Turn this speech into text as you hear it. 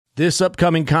This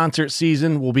upcoming concert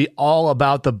season will be all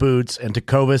about the boots, and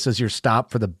Tecovas is your stop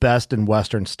for the best in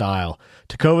Western style.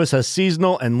 Tecovas has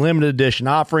seasonal and limited edition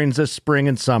offerings this spring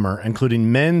and summer,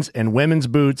 including men's and women's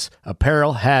boots,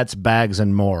 apparel, hats, bags,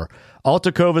 and more. All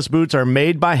Tecovas boots are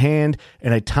made by hand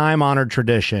in a time-honored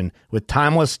tradition with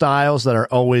timeless styles that are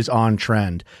always on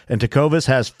trend. And Tecovas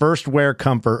has first wear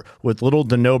comfort with little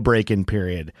to no break-in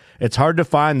period. It's hard to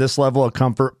find this level of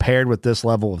comfort paired with this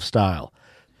level of style.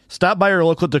 Stop by your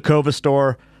local Tecovas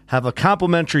store, have a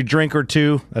complimentary drink or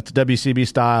two, that's WCB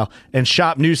style, and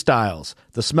shop new styles.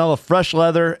 The smell of fresh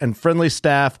leather and friendly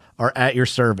staff are at your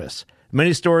service.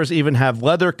 Many stores even have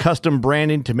leather custom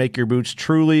branding to make your boots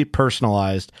truly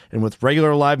personalized. And with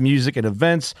regular live music and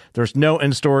events, there's no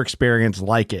in-store experience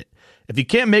like it. If you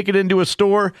can't make it into a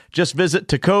store, just visit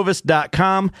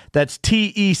tecovas.com. That's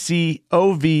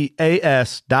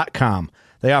TECOVAS.com.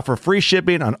 They offer free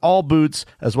shipping on all boots,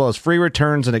 as well as free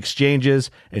returns and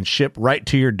exchanges, and ship right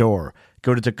to your door.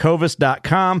 Go to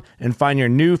tecovas.com and find your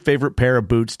new favorite pair of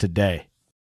boots today.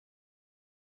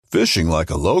 Fishing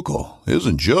like a local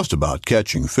isn't just about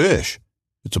catching fish.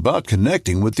 It's about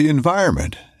connecting with the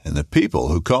environment and the people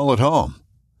who call it home.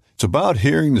 It's about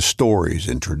hearing the stories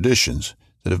and traditions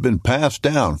that have been passed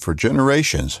down for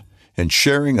generations and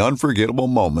sharing unforgettable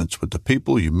moments with the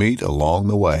people you meet along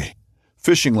the way.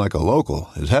 Fishing like a local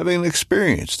is having an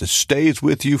experience that stays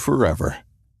with you forever.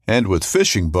 And with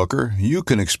Fishing Booker, you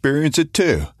can experience it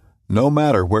too, no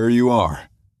matter where you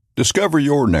are. Discover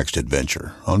your next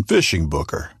adventure on Fishing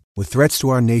Booker. With threats to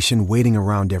our nation waiting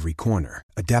around every corner,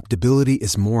 adaptability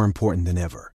is more important than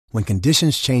ever. When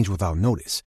conditions change without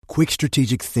notice, quick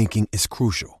strategic thinking is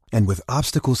crucial. And with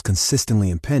obstacles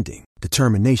consistently impending,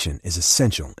 determination is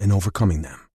essential in overcoming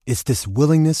them. It's this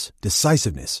willingness,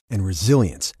 decisiveness, and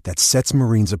resilience that sets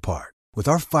Marines apart. With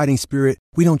our fighting spirit,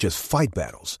 we don't just fight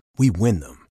battles, we win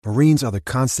them. Marines are the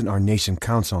constant our nation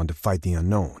counts on to fight the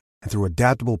unknown. And through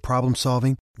adaptable problem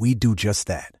solving, we do just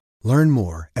that. Learn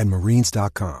more at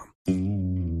marines.com.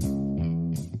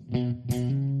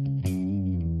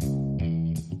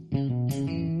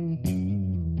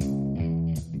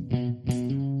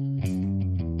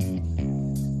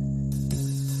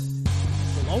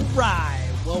 All right.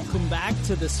 Welcome back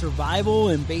to the Survival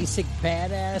and Basic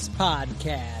Badass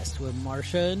Podcast with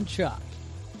Marsha and Chuck.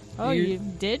 Oh, you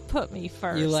did put me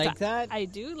first. You like that? I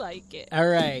do like it. All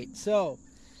right. So,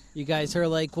 you guys are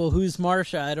like, well, who's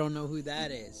Marsha? I don't know who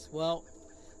that is. Well,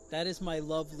 that is my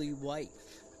lovely wife,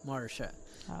 Marsha.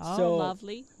 Oh, so,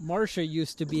 lovely. Marsha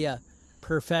used to be a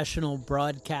professional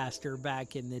broadcaster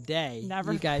back in the day.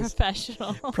 Never you guys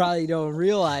professional. Probably don't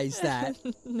realize that.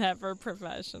 Never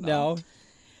professional. No.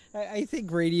 I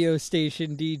think radio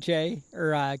station DJ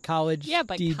or college DJ. Yeah,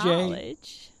 but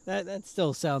college. That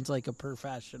still sounds like a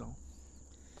professional.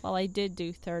 Well, I did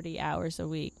do 30 hours a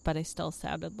week, but I still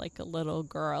sounded like a little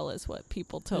girl is what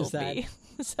people told me.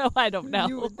 So I don't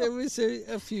know. That was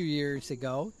a few years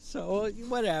ago, so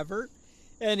whatever.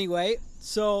 Anyway,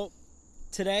 so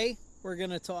today we're going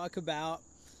to talk about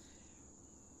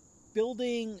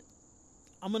building,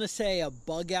 I'm going to say, a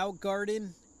bug-out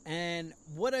garden. And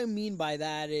what I mean by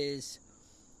that is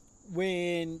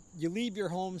when you leave your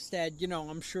homestead, you know,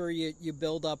 I'm sure you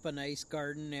build up a nice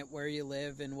garden at where you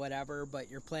live and whatever, but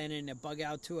you're planning to bug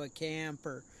out to a camp,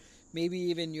 or maybe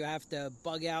even you have to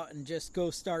bug out and just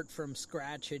go start from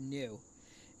scratch and new.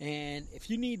 And if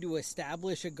you need to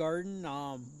establish a garden,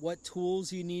 what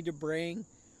tools you need to bring,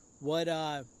 what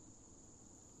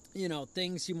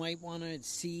things you might want to,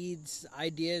 seeds,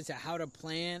 ideas of how to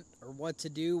plant or what to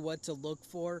do, what to look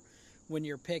for when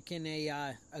you're picking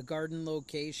a garden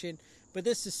location. But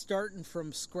this is starting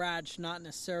from scratch, not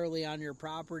necessarily on your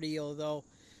property, although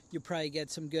you probably get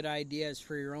some good ideas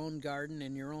for your own garden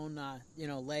and your own,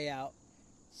 layout.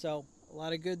 So a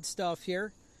lot of good stuff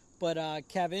here. But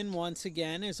Kevin, once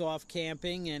again, is off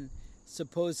camping and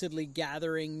supposedly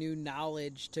gathering new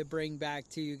knowledge to bring back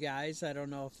to you guys. I don't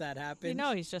know if that happens. You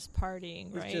know, he's just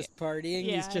partying, right? He's just partying.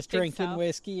 Yeah, he's just drinking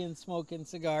whiskey and smoking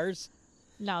cigars.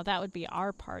 No, that would be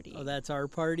our party. Oh, that's our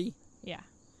party? Yeah.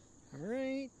 All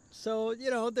right. So,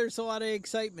 there's a lot of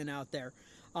excitement out there.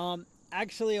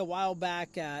 Actually, a while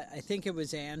back, I think it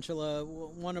was Angela,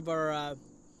 one of our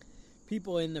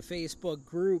people in the Facebook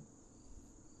group,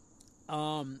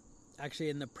 actually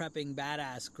in the Prepping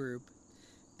Badass group,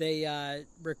 they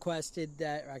requested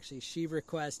that, she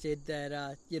requested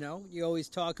that, you always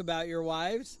talk about your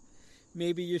wives.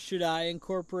 Maybe you should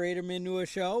incorporate them into a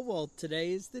show. Well,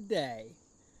 today is the day.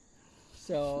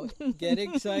 So get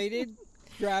excited.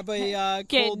 Grab a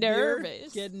cold beer.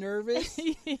 Get nervous.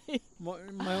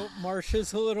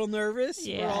 Marsha's a little nervous.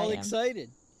 Yeah, we're all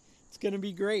excited. It's going to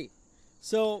be great.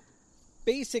 So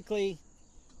basically,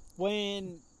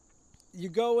 when you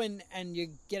go and you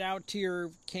get out to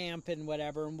your camp and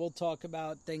whatever, and we'll talk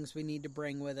about things we need to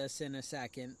bring with us in a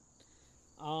second.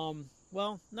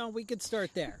 Well, no, we could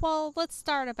start there. Well, let's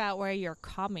start about where you're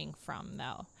coming from,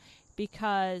 though.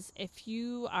 Because if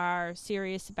you are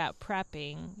serious about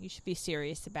prepping, you should be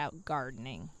serious about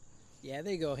gardening. Yeah,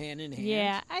 they go hand in hand.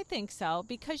 Yeah, I think so.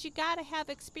 Because you got to have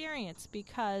experience.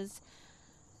 Because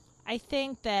I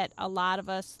think that a lot of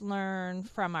us learn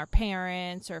from our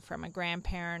parents or from a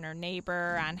grandparent or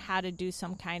neighbor on how to do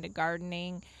some kind of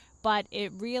gardening. But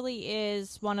it really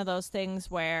is one of those things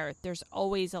where there's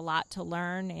always a lot to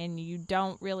learn and you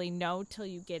don't really know till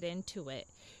you get into it.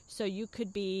 So you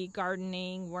could be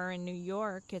gardening. We're in New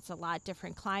York. It's a lot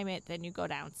different climate than you go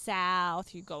down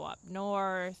south. You go up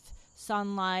north,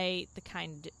 sunlight, the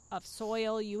kind of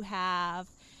soil you have,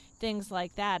 things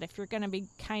like that. If you're going to be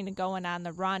kind of going on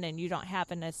the run and you don't have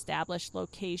an established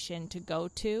location to go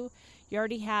to, you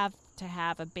already have to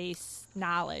have a base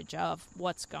knowledge of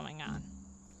what's going on.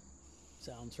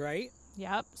 Sounds right.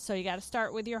 Yep. So you got to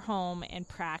start with your home and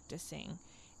practicing.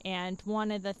 And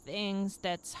one of the things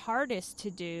that's hardest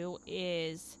to do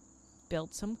is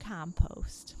build some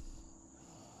compost.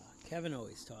 Kevin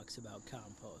always talks about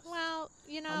compost. Well,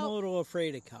 you know, I'm a little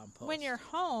afraid of compost. when you're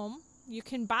home, you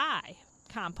can buy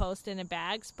compost in a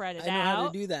bag, spread it out. I know how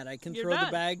to do that. I can You're throw done.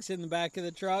 the bags in the back of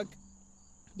the truck.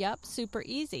 Yep, super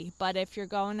easy. But if you're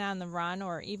going on the run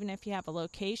or even if you have a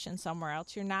location somewhere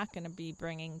else, you're not going to be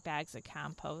bringing bags of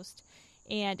compost.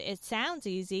 And it sounds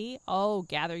easy. Oh,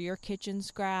 gather your kitchen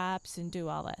scraps and do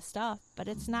all that stuff. But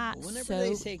it's not Whenever so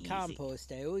they say easy.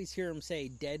 compost, I always hear them say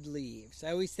dead leaves.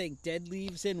 I always think dead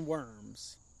leaves and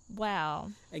worms.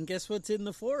 Well, And guess what's in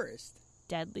the forest?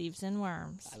 dead leaves and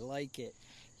worms. I like it.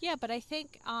 Yeah, but I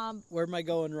think Where am I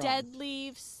going wrong? dead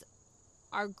leaves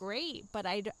are great, but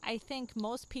I think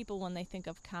most people, when they think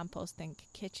of compost, think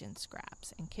kitchen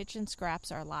scraps. And kitchen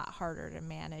scraps are a lot harder to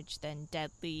manage than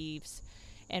dead leaves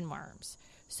and worms.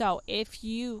 So if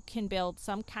you can build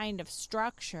some kind of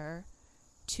structure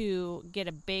to get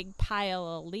a big pile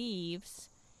of leaves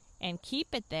and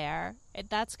keep it there,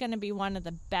 that's going to be one of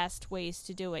the best ways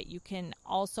to do it. You can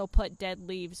also put dead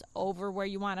leaves over where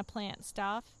you want to plant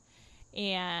stuff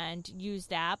and use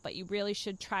that, but you really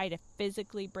should try to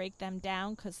physically break them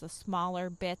down because the smaller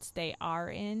bits they are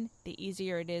in, the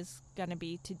easier it is going to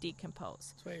be to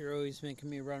decompose. That's why you're always making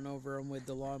me run over them with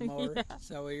the lawnmower. Yeah. Is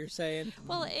that what you're saying?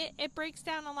 Well, it breaks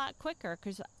down a lot quicker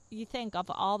because you think of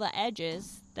all the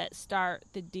edges that start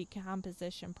the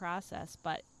decomposition process,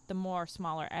 but the more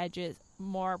smaller edges,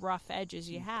 more rough edges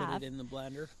you have. Put it in the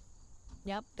blender.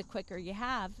 Yep, the quicker you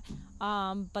have.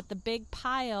 But the big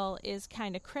pile is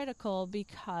kind of critical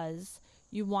because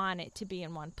you want it to be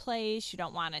in one place. You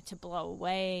don't want it to blow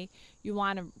away. You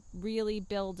want to really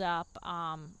build up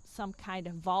some kind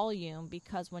of volume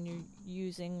because when you're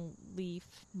using leaf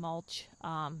mulch,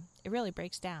 it really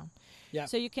breaks down. Yeah.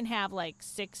 So you can have like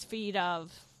 6 feet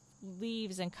of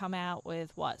leaves and come out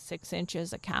with 6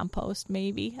 inches of compost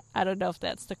maybe. I don't know if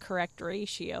that's the correct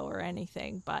ratio or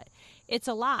anything, but it's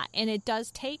a lot and it does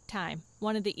take time.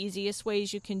 One of the easiest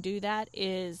ways you can do that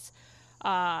is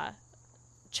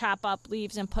chop up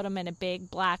leaves and put them in a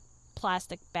big black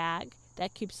plastic bag.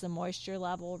 That keeps the moisture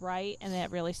level right and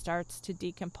that really starts to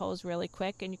decompose really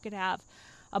quick, and you could have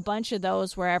a bunch of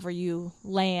those wherever you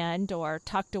land or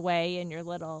tucked away in your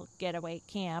little getaway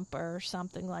camp or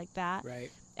something like that.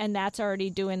 Right. And that's already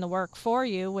doing the work for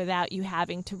you without you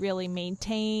having to really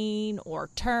maintain or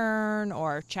turn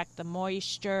or check the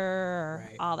moisture or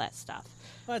Right. all that stuff.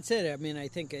 Well, that's it. I mean, I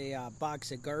think a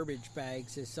box of garbage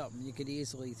bags is something you could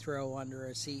easily throw under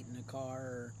a seat in a car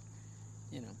or,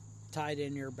 tied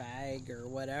in your bag or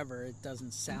whatever. It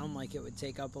doesn't sound like it would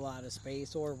take up a lot of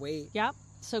space or weight. Yep.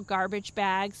 So garbage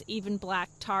bags, even black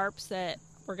tarps that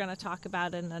we're going to talk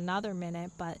about in another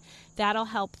minute, but that'll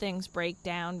help things break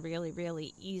down really,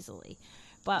 really easily.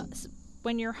 But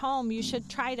when you're home, you should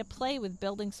try to play with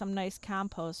building some nice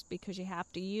compost because you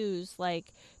have to use,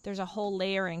 there's a whole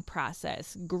layering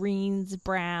process. Greens,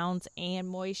 browns, and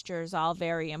moisture is all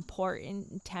very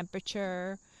important.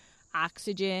 Temperature,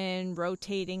 oxygen,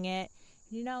 rotating it.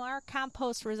 Our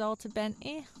compost results have been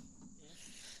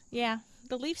Yeah,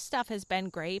 the leaf stuff has been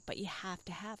great, but you have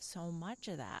to have so much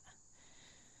of that.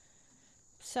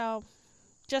 So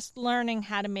just learning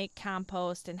how to make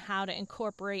compost and how to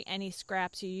incorporate any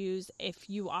scraps you use. If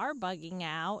you are bugging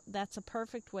out, that's a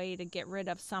perfect way to get rid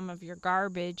of some of your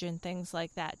garbage and things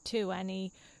like that too.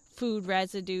 Any food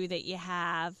residue that you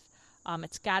have.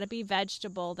 It's got to be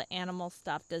vegetable. The animal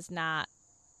stuff does not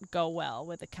go well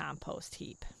with a compost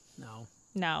heap. No.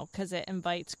 No, because it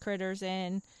invites critters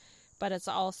in, but it's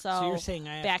also So you're saying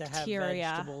I have bacteria. to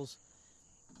have vegetables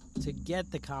to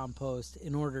get the compost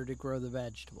in order to grow the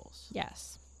vegetables?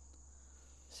 Yes.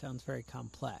 Sounds very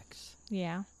complex.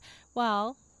 Yeah.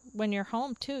 Well, when you're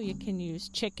home too, you can use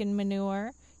chicken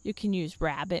manure. You can use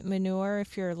rabbit manure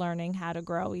if you're learning how to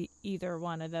grow either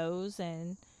one of those,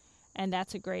 and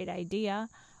that's a great idea.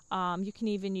 You can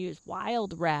even use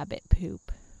wild rabbit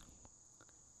poop.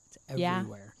 It's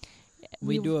everywhere. Yeah.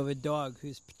 We do have a dog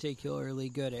who's particularly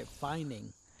good at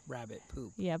finding rabbit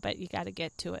poop. Yeah, but you got to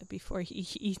get to it before he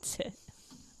eats it.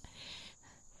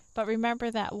 But remember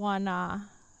that one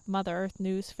Mother Earth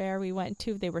News Fair we went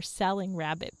to? They were selling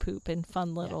rabbit poop in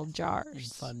fun little jars. In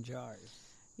fun jars.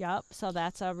 Yep, so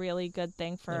that's a really good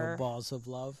thing for... Little balls of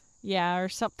love. Yeah, or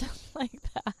something like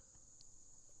that.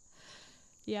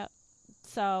 Yep.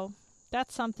 So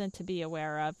that's something to be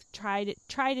aware of. Try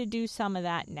to do some of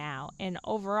that now. And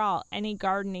overall, any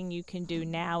gardening you can do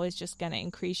now is just going to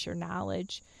increase your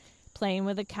knowledge. Playing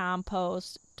with the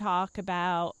compost, talk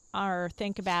about or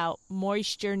think about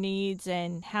moisture needs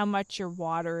and how much you're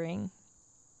watering.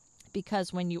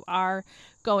 Because when you are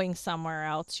going somewhere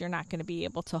else, you're not going to be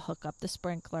able to hook up the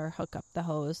sprinkler, hook up the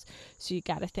hose. So you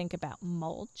got to think about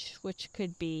mulch, which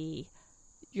could be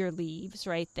your leaves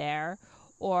right there,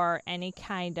 or any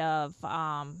kind of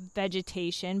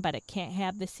vegetation, but it can't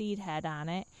have the seed head on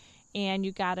it. And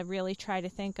you got to really try to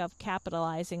think of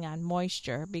capitalizing on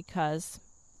moisture, because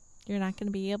you're not going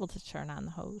to be able to turn on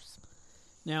the hose.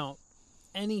 Now,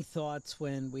 any thoughts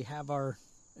when we have our...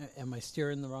 Am I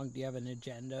steering the wrong? Do you have an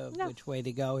agenda of which way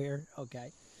to go here?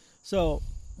 Okay. So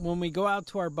when we go out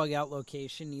to our bug out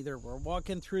location, either we're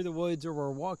walking through the woods or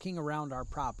we're walking around our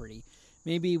property.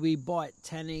 Maybe we bought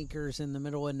 10 acres in the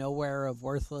middle of nowhere of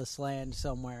worthless land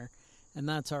somewhere, and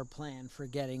that's our plan for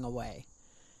getting away.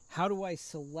 How do I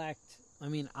select? I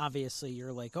mean, obviously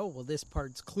you're like, oh, well, this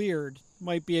part's cleared.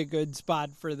 Might be a good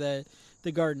spot for the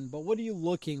garden. But what are you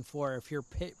looking for if you're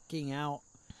picking out?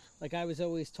 Like I was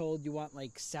always told, you want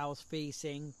like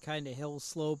south-facing, kind of hill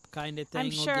slope kind of thing. I'm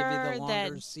sure will give you the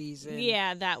longer that, season.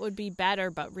 Yeah, that would be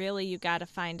better. But really, you got to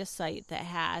find a site that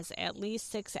has at least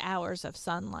 6 hours of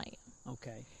sunlight.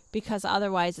 Okay. Because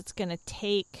otherwise, it's going to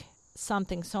take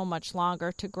something so much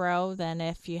longer to grow than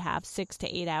if you have 6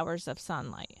 to 8 hours of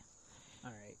sunlight. All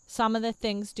right. Some of the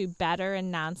things do better in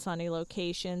non-sunny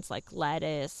locations, like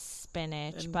lettuce,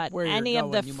 spinach, And but where you're any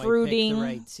of the going, you might pick the fruiting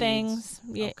right seeds. things,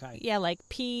 Okay. yeah, like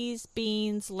peas,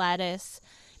 beans, lettuce,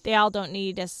 they all don't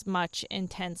need as much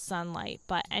intense sunlight.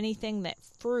 But anything that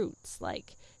fruits,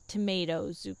 like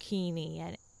tomatoes, zucchini,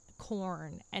 and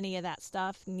corn, any of that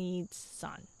stuff needs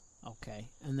sun. Okay.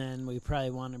 And then we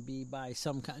probably want to be by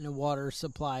some kind of water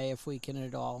supply if we can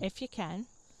at all If you can.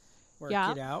 work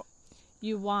yeah. it out.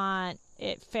 You want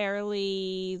it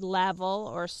fairly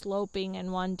level or sloping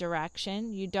in one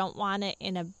direction. You don't want it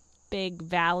in a big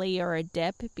valley or a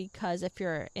dip, because if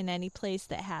you're in any place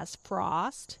that has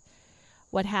frost,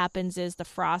 what happens is the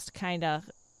frost kind of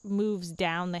moves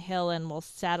down the hill and will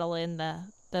settle in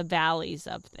the valleys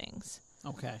of things.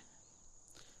 Okay.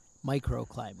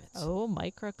 Microclimates. Oh,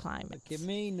 microclimates. Look at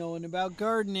me knowing about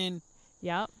gardening.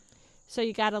 Yep. So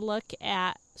you got to look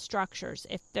at structures.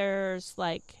 If there's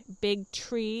like big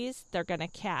trees, they're going to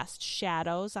cast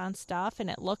shadows on stuff, and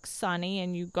it looks sunny,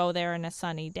 and you go there in a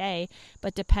sunny day.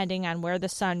 But depending on where the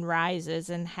sun rises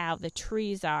and how the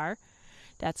trees are,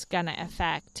 that's going to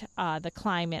affect the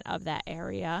climate of that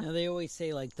area. Now, they always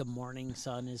say like the morning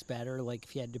sun is better. Like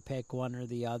if you had to pick one or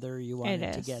the other, you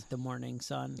wanted to get the morning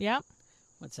sun. Yep.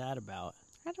 What's that about?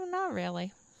 I don't know,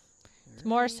 really. It's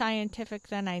more scientific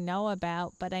than I know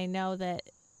about, but I know that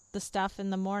the stuff in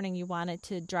the morning, you want it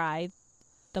to dry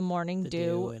the morning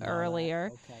dew and all earlier.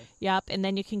 that. Okay. Yep, and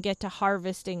then you can get to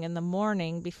harvesting in the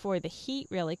morning before the heat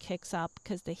really kicks up,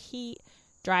 because the heat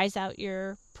dries out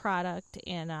your product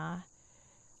and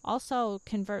also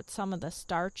converts some of the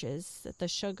starches, the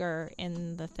sugar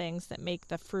in the things that make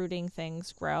the fruiting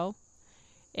things grow.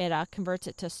 It converts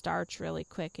it to starch really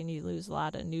quick, and you lose a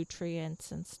lot of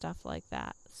nutrients and stuff like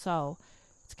that. So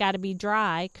it's got to be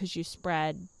dry, because you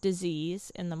spread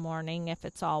disease in the morning if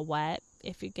it's all wet.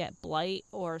 If you get blight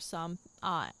or some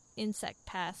insect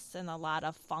pests, and a lot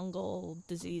of fungal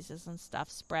diseases and stuff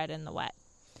spread in the wet.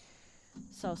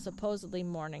 So supposedly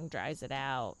morning dries it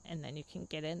out, and then you can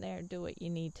get in there and do what you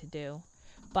need to do.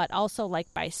 But also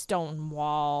like by stone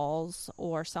walls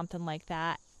or something like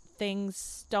that,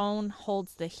 stone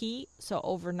holds the heat, so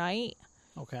overnight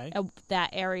Okay. that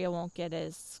area won't get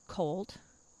as cold.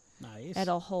 Nice.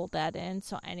 It'll hold that in,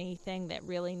 so anything that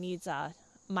really needs a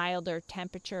milder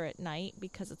temperature at night,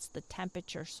 because it's the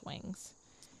temperature swings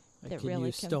I that could really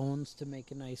use can... stones to make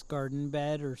a nice garden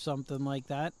bed or something like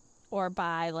that. or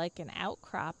buy like an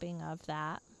outcropping of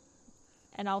that,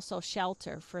 and also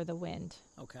shelter for the wind.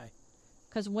 Okay.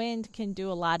 Because wind can do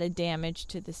a lot of damage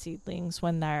to the seedlings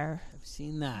when they're... I've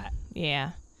seen that.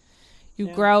 Yeah. You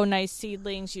Yeah. grow nice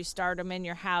seedlings, you start them in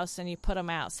your house, and you put them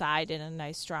outside, and a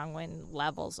nice strong wind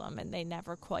levels them, and they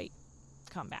never quite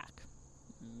come back.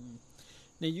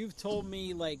 Now, you've told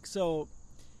me, like, so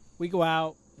we go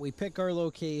out, we pick our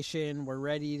location, we're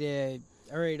ready to,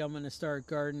 all right, I'm going to start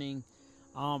gardening.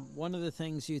 One of the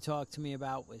things you talked to me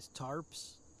about was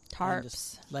tarps. And Tarps.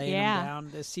 just laying Yeah. them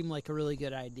down. This seemed like a really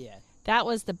good idea. That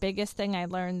was the biggest thing I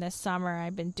learned this summer.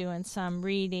 I've been doing some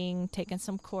reading, taking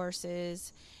some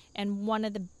courses, and one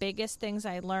of the biggest things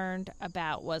I learned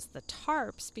about was the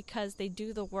tarps, because they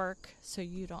do the work so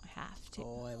you don't have to.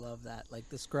 Oh, I love that. Like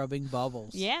the scrubbing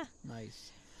bubbles. Yeah.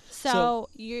 Nice. So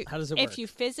you, how does it if work? you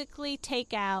physically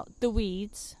take out the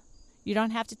weeds, you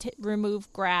don't have to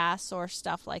remove grass or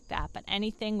stuff like that, but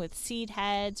anything with seed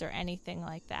heads or anything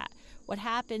like that. What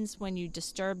happens when you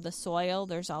disturb the soil,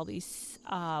 there's all these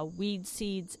weed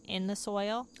seeds in the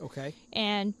soil. Okay.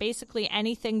 And basically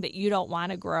anything that you don't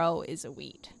want to grow is a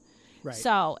weed. Right.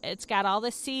 So it's got all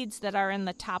the seeds that are in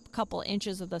the top couple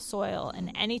inches of the soil.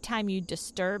 And anytime you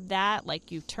disturb that,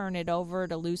 like you turn it over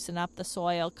to loosen up the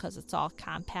soil because it's all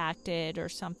compacted or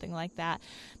something like that,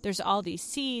 there's all these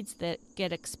seeds that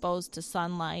get exposed to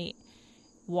sunlight,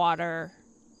 water,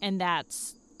 and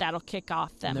that'll kick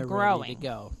off them And they're growing. ready to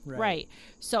go. Right.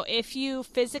 So if you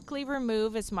physically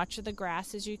remove as much of the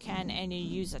grass as you can and you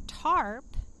use a tarp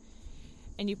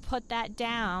and you put that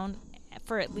down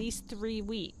for at least 3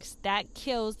 weeks, that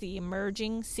kills the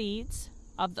emerging seeds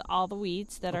of all the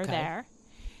weeds that are Okay. there.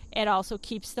 It also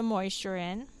keeps the moisture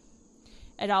in.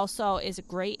 It also is a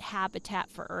great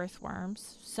habitat for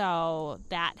earthworms. So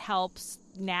that helps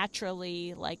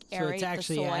naturally like So aerate it's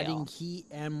actually the soil. adding heat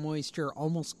and moisture,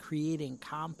 almost creating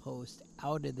compost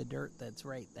out of the dirt that's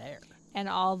right there. And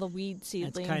all the weed It's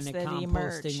seedlings kind of that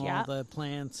emerge. composting all Yep. the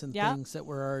plants and Yep. things that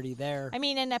were already there. I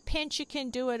mean, in a pinch, you can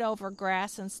do it over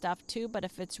grass and stuff too, but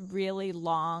if it's really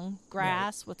long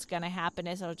grass, what's going to happen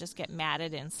is it'll just get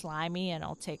matted and slimy and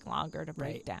it'll take longer to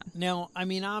break down. Now, I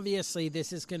mean, obviously,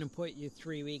 this is going to put you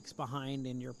 3 weeks behind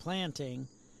in your planting.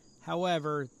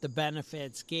 However, the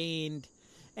benefits gained,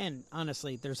 and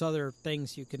honestly, there's other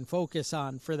things you can focus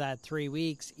on for that 3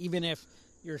 weeks, even if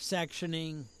you're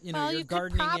sectioning, Well, you're you could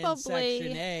gardening in probably-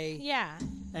 section A Yeah,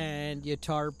 and you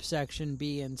tarp section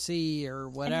B and C or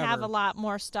whatever. and have a lot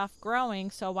more stuff growing,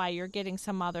 so while you're getting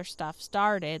some other stuff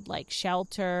started, like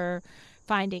shelter,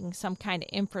 finding some kind of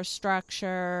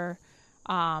infrastructure,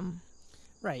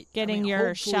 Right. getting I mean, your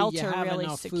hopefully you shelter have really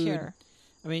enough food. secure.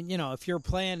 I mean, if your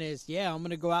plan is, I'm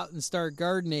going to go out and start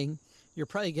gardening, you're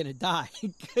probably going to die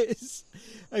because,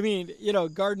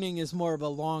 gardening is more of a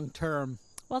long-term.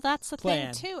 Well, that's the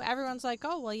plan. thing, too. Everyone's like,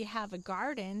 oh, well, you have a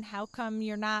garden. How come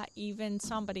you're not even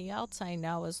somebody else I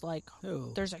know is like,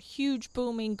 Oh. there's a huge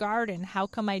booming garden. How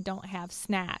come I don't have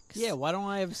snacks? Yeah, why don't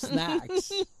I have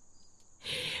snacks?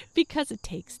 Because it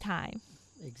takes time.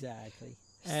 Exactly.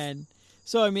 And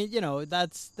so,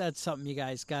 that's something you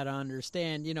guys got to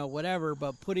understand, whatever,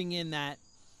 but putting in that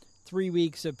 3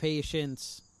 weeks of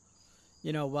patience,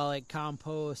 while it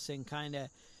composts and kind of,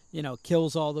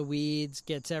 kills all the weeds,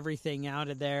 gets everything out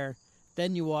of there.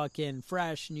 Then you walk in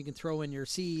fresh and you can throw in your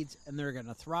seeds and they're going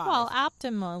to thrive. Well,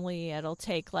 optimally, it'll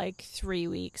take like 3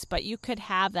 weeks, but you could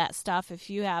have that stuff if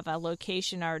you have a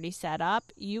location already set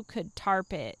up. You could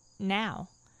tarp it now,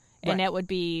 and Right. it would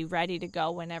be ready to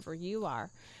go whenever you are.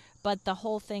 But the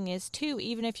whole thing is, too,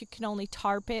 even if you can only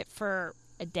tarp it for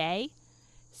a day,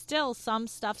 still some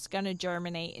stuff's going to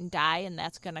germinate and die, and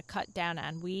that's going to cut down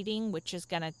on weeding, which is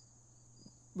going to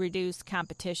reduce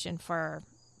competition for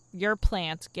your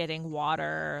plants getting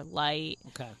water, light,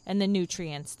 Okay. and the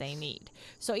nutrients they need.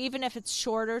 So even if it's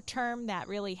shorter term, that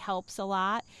really helps a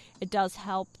lot. It does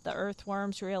help the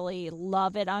earthworms really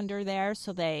love it under there,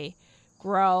 so they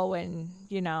grow and,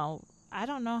 I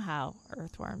don't know how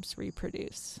earthworms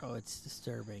reproduce. Oh, it's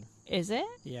disturbing. Is it?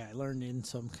 Yeah, I learned in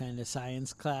some kind of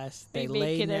science class. They They lay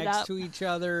making it next up to each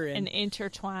other And and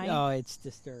intertwine? oh, it's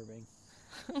disturbing.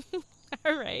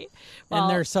 All right. And Well,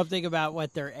 there's something about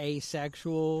what they're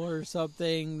asexual or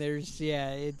something.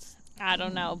 It's I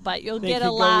don't know, but you'll they get can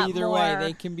a lot go either more. way.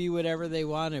 They can be whatever they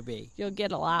want to be. You'll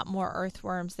get a lot more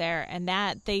earthworms there, and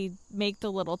that they make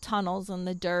the little tunnels in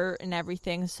the dirt and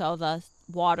everything so the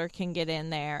water can get in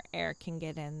there, air can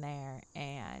get in there,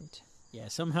 and Yeah,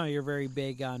 somehow you're very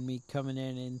big on me coming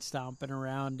in and stomping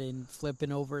around and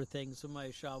flipping over things with my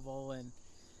shovel, and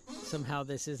somehow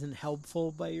this isn't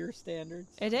helpful by your standards.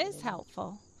 it is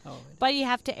helpful. Oh, But you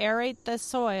have to aerate the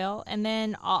soil, and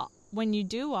then when you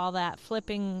do all that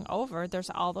flipping over, there's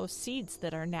all those seeds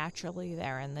that are naturally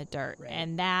there in the dirt. Right.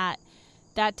 And that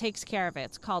takes care of it.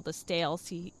 It's called a stale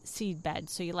seed bed.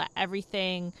 So you let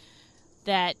everything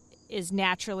that is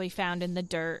naturally found in the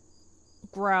dirt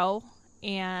grow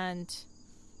and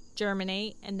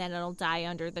germinate, and then it'll die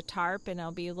under the tarp, and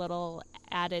it'll be a little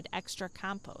added extra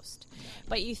compost.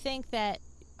 But you think that,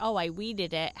 oh, I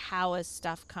weeded it, how is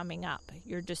stuff coming up?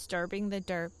 You're disturbing the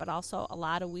dirt, but also a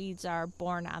lot of weeds are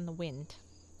born on the wind.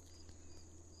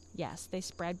 Yes, they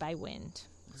spread by wind.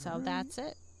 So that's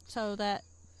it. So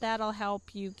that'll help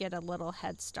you get a little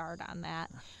head start on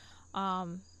that.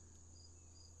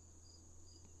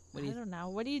 I don't know.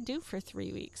 What do you do for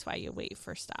 3 weeks while you wait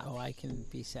for stuff? Oh, I can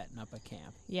be setting up a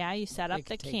camp. Yeah, you set up It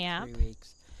the could take camp. 3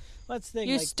 weeks. Let's think.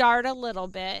 You like, start a little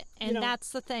bit, and You know-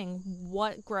 that's the thing.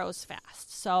 What grows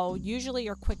fast? So usually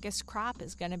your quickest crop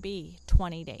is going to be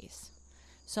 20 days.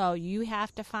 So you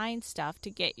have to find stuff to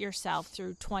get yourself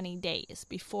through 20 days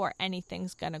before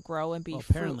anything's going to grow and be well,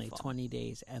 apparently fruitful. 20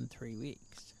 days and 3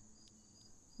 weeks.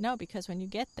 No, because when you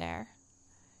get there,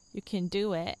 you can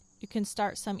do it. You can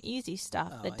start some easy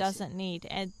stuff Oh, that I doesn't need,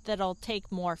 and that'll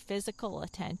take more physical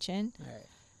attention. All right.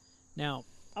 Now,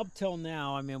 up till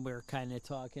now, I mean, we were kind of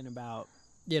talking about,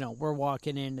 we're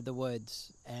walking into the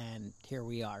woods, and here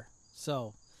we are.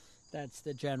 So that's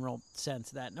the general sense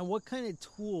of that. Now, what kind of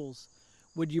tools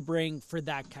would you bring for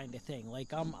that kind of thing?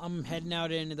 Like, I'm heading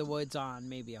out into the woods on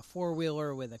maybe a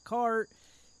four-wheeler with a cart,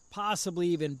 possibly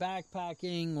even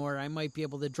backpacking, or I might be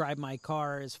able to drive my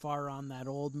car as far on that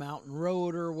old mountain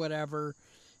road or whatever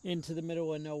into the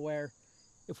middle of nowhere.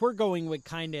 If we're going with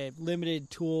kind of limited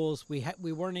tools, we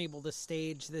weren't able to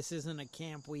stage. This isn't a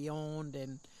camp we owned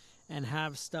and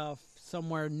have stuff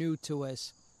somewhere new to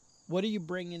us. What are you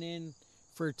bringing in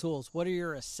for tools? What are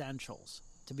your essentials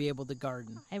to be able to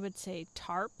garden? I would say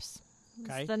tarps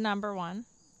Okay. is the number one.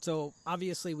 So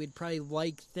obviously we'd probably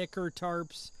like thicker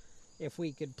tarps if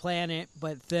we could plan it,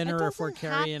 but It thinner if we're doesn't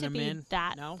carrying have to them be in.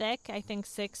 that No? thick. I think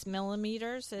 6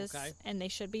 millimeters is, Okay. and they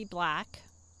should be black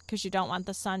because you don't want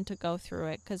the sun to go through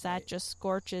it because that Right. just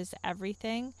scorches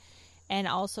everything, and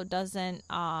also doesn't.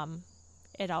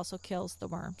 It also kills the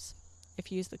worms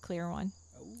if you use the clear one.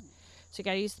 So you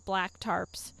got to use the black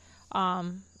tarps,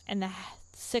 and the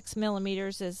 6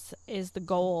 millimeters is the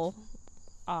goal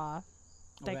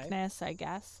thickness, I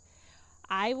guess.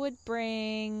 I would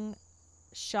bring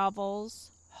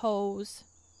shovels, hose,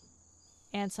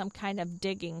 and some kind of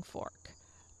digging fork.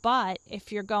 But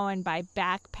if you're going by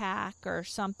backpack or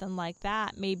something like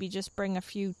that, maybe just bring a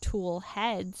few tool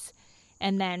heads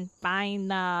and then find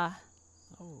the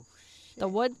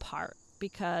wood part,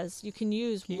 because you can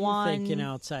use You're one. thinking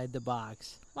outside the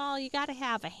box. Well, you got to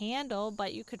have a handle,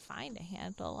 but you could find a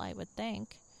handle, I would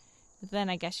think. Then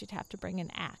I guess you'd have to bring an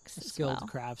axe A as skilled well.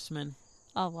 craftsman.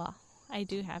 Oh, well, I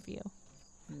do have you.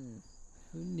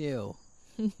 Who knew?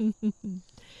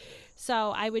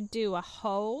 So I would do a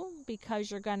hoe,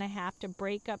 because you're going to have to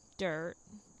break up dirt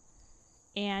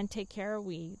and take care of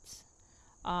weeds.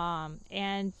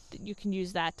 And you can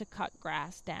use that to cut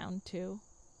grass down too.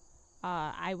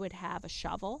 I would have a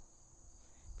shovel,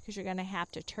 because you're going to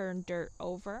have to turn dirt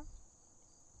over.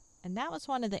 And that was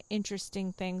one of the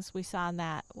interesting things we saw in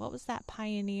that. What was that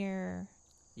Pioneer?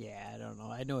 Yeah, I don't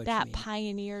know. I know what you That mean.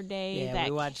 Pioneer Day. Yeah, that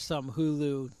we watched some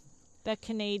Hulu. the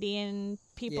Canadian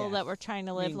people Yeah. that were trying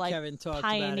to Me live and like Kevin talked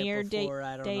Pioneer about it before.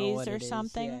 I don't know days what or it is.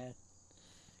 something. Yeah.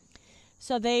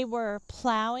 So they were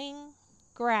plowing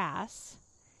grass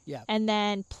Yeah. and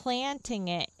then planting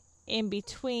it in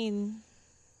between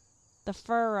the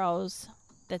furrows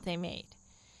that they made.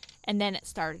 And then it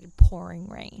started pouring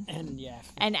rain And yeah,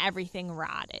 and everything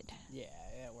rotted. it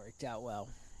worked out well.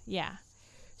 Yeah.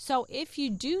 So if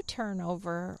you do turn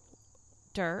over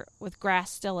dirt with grass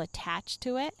still attached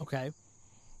to it, Okay.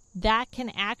 that can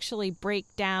actually break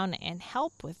down and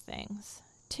help with things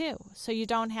too. So you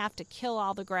don't have to kill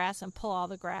all the grass and pull all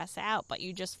the grass out, but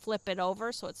you just flip it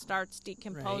over so it starts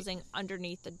decomposing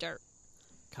underneath the dirt.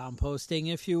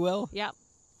 Composting, if you will. Yep.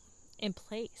 In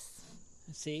place.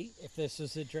 See, if this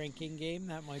was a drinking game,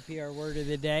 that might be our word of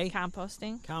the day.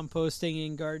 Composting. Composting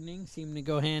and gardening seem to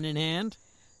go hand in hand.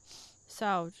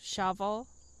 So shovel,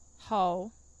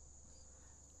 hoe,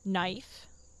 knife,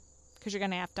 because you're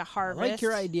going to have to I harvest. like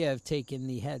your idea of taking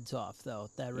the heads off, though.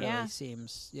 That really Yeah.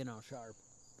 seems, sharp.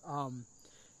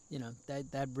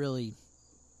 That really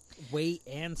weight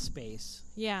and space.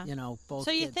 Yeah. Both.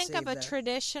 So you get think of saved a there.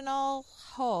 traditional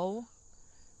hoe,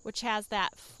 which has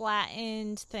that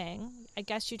flattened thing. I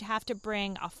guess you'd have to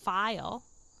bring a file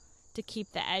to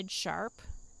keep the edge sharp,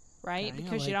 right? Okay, I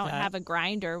Because you like don't that. have a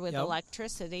grinder with Yep.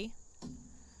 electricity.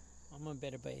 I'm a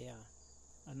bit of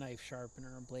a a knife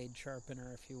sharpener, a blade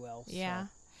sharpener, if you will. Yeah. So.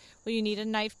 Well, you need a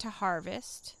knife to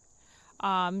harvest.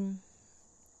 And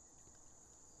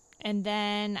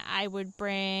then I would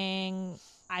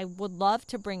love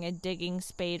to bring a digging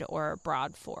spade or a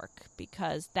broad fork,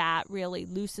 because that really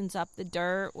loosens up the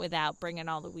dirt without bringing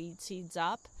all the weed seeds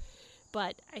up.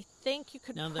 But I think you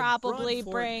could now, probably the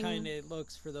broad bring... kind of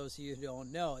looks, for those of you who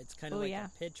don't know, it's kind of like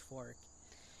a pitchfork.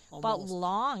 Almost. But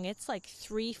long. It's like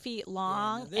 3 feet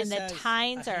long, and the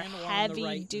tines are heavy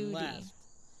right duty.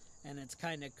 And it's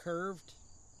kind of curved.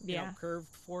 Curved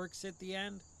forks at the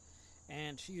end.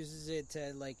 And she uses it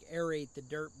to like aerate the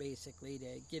dirt, basically,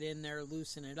 to get in there,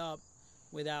 loosen it up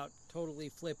without totally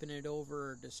flipping it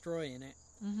over or destroying it.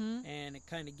 Mm-hmm. And it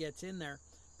kind of gets in there.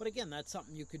 But again, that's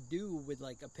something you could do with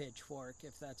like a pitchfork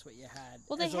if that's what you had.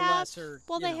 Well,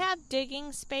 they have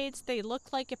digging spades. They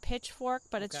look like a pitchfork,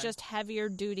 but it's just heavier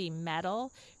duty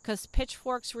metal, because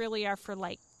pitchforks really are for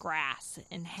like grass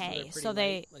and hay. So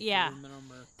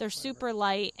they're super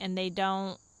light, and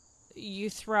you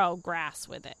throw grass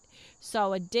with it.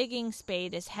 So a digging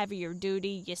spade is heavier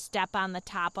duty. You step on the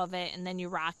top of it, and then you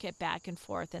rock it back and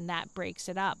forth, and that breaks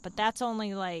it up. But that's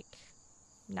only like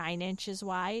 9 inches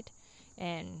wide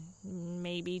and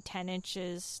maybe 10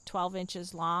 inches, 12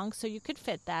 inches long. So you could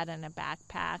fit that in a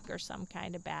backpack or some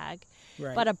kind of bag.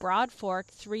 Right. But a broad fork,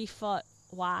 3 foot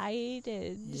wide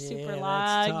and super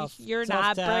long, tough. You're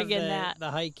tough not bringing that.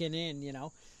 The hiking in,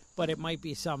 But it might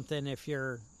be something if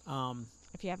you're...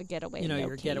 if you have a getaway location.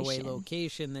 your getaway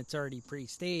location that's already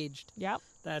pre-staged. Yep.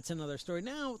 That's another story.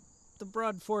 Now, the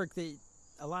broad fork that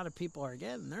a lot of people are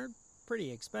getting, they're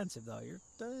pretty expensive, though. You're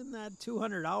in that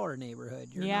 $200 neighborhood.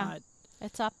 You're not...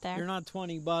 It's up there. You're not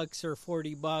 $20 or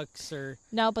 $40 or...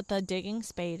 No, but the digging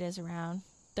spade is around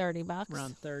 $30.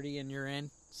 Around 30 and you're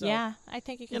in. So, yeah, I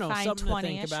think you can find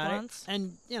 20-ish ones.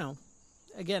 And,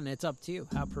 again, it's up to you.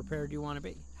 How prepared do you want to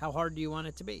be? How hard do you want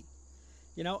it to be?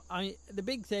 The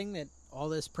big thing that all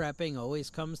this prepping always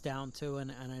comes down to,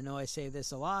 and I know I say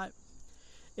this a lot,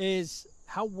 is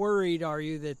how worried are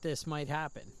you that this might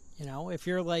happen? If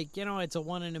you're like, it's a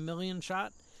 1 in a million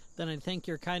shot, then I think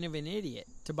you're kind of an idiot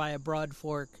to buy a broad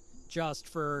fork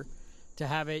just to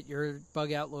have it your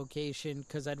bug out location,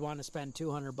 because I'd want to spend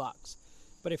 $200.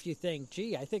 But if you think,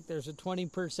 gee, I think there's a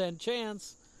 20%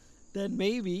 chance, then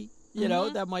maybe,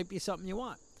 that might be something you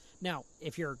want. Now,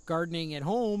 if you're gardening at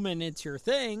home and it's your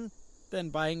thing, then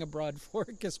buying a broad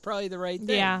fork is probably the right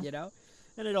thing,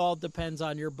 And it all depends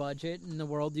on your budget and the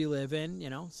world you live in.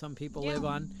 Some people live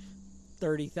on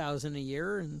 $30,000 a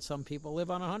year, and some people live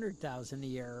on $100,000 a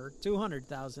year or $200,000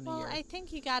 a year. Well, I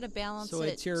think you got to balance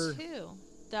it too,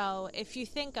 though. If you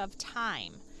think of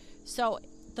time, so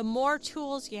the more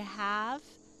tools you have,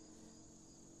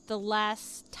 the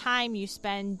less time you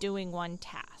spend doing one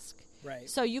task. Right.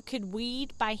 So you could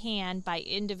weed by hand by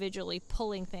individually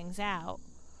pulling things out,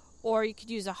 or you could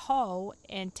use a hoe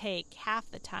and take half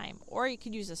the time, or you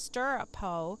could use a stirrup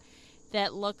hoe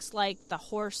that looks like the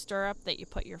horse stirrup that you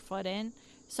put your foot in.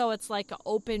 So it's like an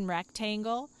open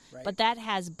rectangle, but that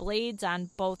has blades on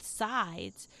both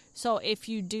sides. So if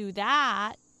you do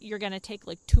that, you're going to take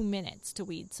like 2 minutes to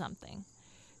weed something.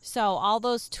 So all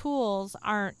those tools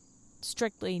aren't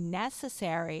strictly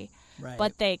necessary,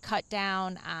 but they cut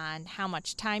down on how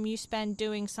much time you spend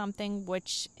doing something,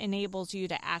 which enables you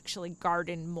to actually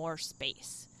garden more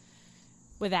space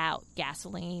without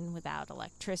gasoline, without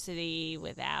electricity,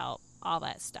 without all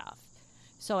that stuff.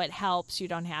 So it helps. You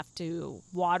don't have to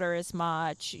water as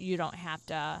much. You don't have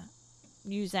to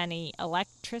use any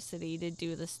electricity to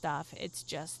do the stuff. It's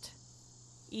just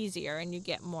easier, and you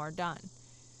get more done.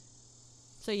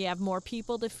 So you have more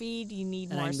people to feed. You need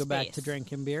more space. And I can go back to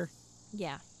drinking beer?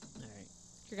 Yeah. All right.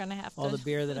 You're going to have to... All the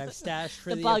beer that I've stashed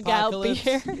for the bug apocalypse.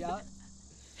 out beer. Yeah.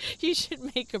 You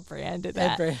should make a brand of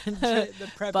that. The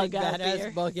prepping Bug out badass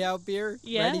beer. bug out beer.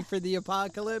 Yeah. Ready for the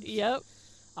apocalypse. Yep.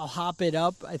 I'll hop it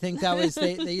up. I think that was...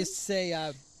 they used to say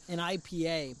an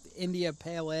IPA, India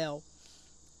Pale Ale,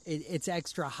 it's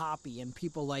extra hoppy, and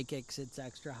people like it because it's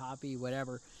extra hoppy,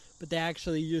 whatever. But they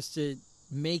actually used to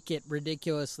make it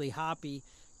ridiculously hoppy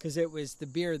because it was the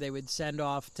beer they would send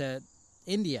off to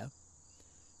India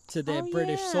to the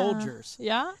British soldiers.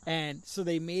 Yeah. And so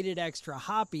they made it extra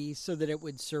hoppy so that it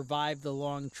would survive the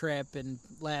long trip and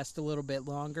last a little bit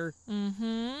longer.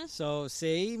 Mm-hmm. So,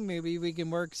 see, maybe we can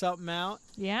work something out.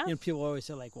 Yeah. People always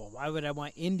say, like, well, why would I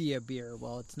want India beer?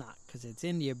 Well, it's not because it's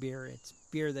India beer. It's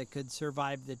beer that could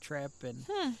survive the trip.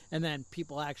 And then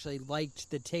people actually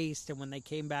liked the taste. And when they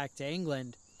came back to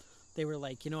England, they were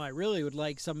like, I really would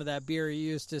like some of that beer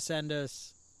you used to send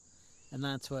us. And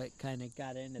that's what kind of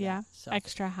got into that. So,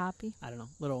 extra hoppy. I don't know,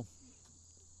 little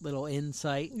little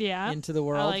insight Yeah, into the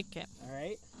world. I like it. All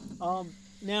right.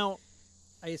 Now,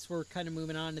 I guess we're kind of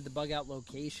moving on to the bug out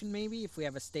location, maybe, if we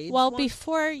have a stage Well, one.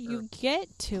 before you get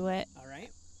to it, All right.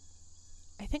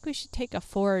 I think we should take a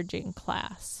foraging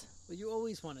class. Well, you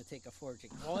always want to take a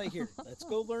foraging. All I hear, let's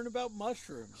go learn about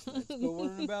mushrooms. Let's go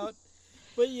learn about...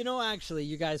 But, actually,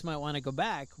 you guys might want to go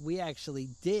back. We actually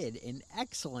did an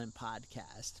excellent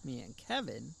podcast, me and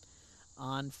Kevin,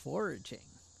 on foraging.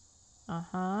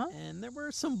 Uh-huh. And there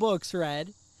were some books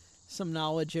read, some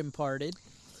knowledge imparted.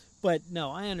 But,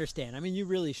 no, I understand. I mean, you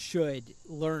really should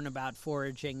learn about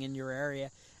foraging in your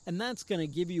area. And that's going to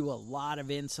give you a lot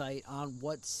of insight on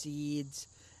what seeds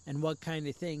and what kind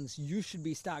of things you should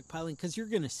be stockpiling, because you're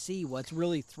going to see what's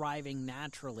really thriving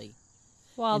naturally.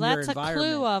 Well, in your that's a clue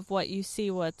environment. of what you see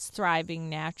what's thriving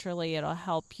naturally. It'll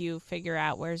help you figure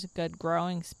out where's a good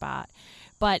growing spot.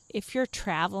 But if you're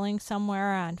traveling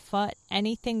somewhere on foot,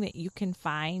 anything that you can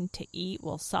find to eat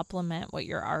will supplement what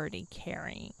you're already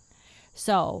carrying.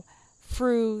 So,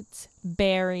 fruits,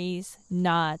 berries,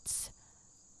 nuts,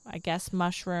 I guess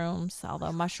mushrooms,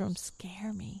 although mushrooms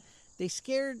scare me. They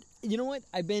scared... You know what?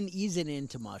 I've been easing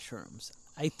into mushrooms.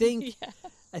 I think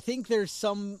I think there's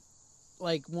some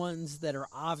like ones that are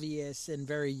obvious and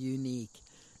very unique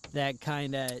that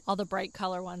kind of... All the bright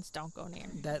color ones don't go near.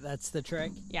 That's the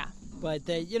trick. Yeah. But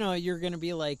that, you're going to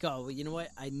be like, oh, well, you know what?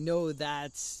 I know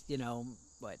that's,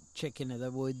 what, chicken of the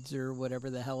woods or whatever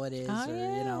the hell it is, Oh, or,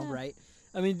 yeah. right?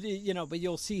 I mean, but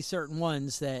you'll see certain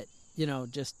ones that,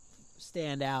 just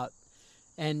stand out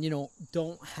and,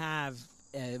 don't have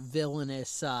a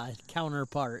villainous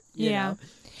counterpart, you know?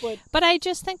 But I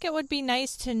just think it would be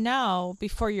nice to know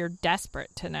before you're desperate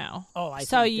to know. Oh, I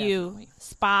so think you definitely.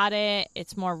 spot it.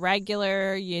 It's more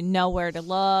regular. You know where to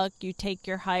look. You take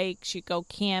your hikes. You go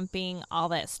camping. All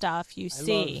that stuff you I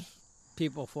see. love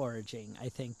people foraging. I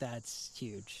think that's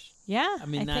huge. Yeah, I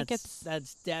mean, think it's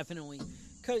that's definitely,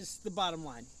 because the bottom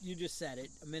line, you just said it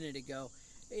a minute ago,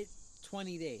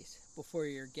 20 days before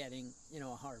you're getting, a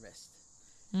harvest.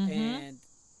 And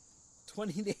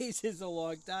 20 days is a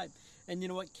long time. And you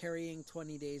know what? Carrying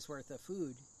 20 days worth of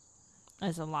food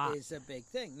is a lot. is a big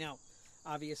thing. Now,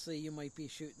 obviously, you might be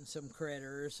shooting some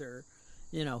critters or,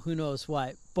 who knows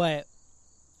what. But,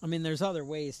 I mean, there's other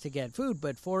ways to get food.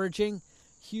 But foraging,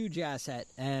 huge asset.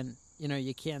 And,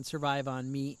 you can't survive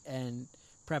on meat and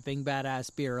prepping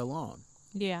badass beer alone.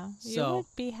 Yeah, you So- would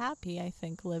be happy, I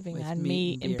think, living With on meat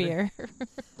meat and and beer.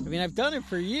 I mean, I've done it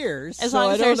for years. As so long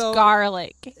I as don't there's know.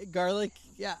 garlic. Garlic,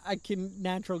 yeah, I can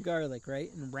natural garlic,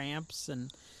 right? And ramps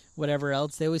and whatever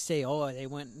else. They always say, oh, they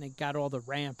went and they got all the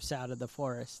ramps out of the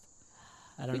forest.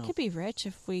 I don't We know. could be rich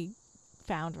if we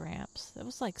found ramps. It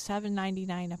was like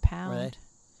 $7.99 a pound. Were they?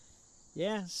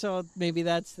 Yeah, so maybe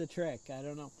that's the trick. I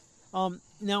don't know.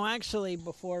 Now, actually,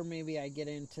 before maybe I get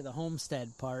into the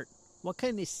homestead part, what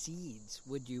kind of seeds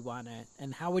would you want to,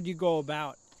 and how would you go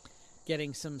about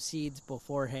getting some seeds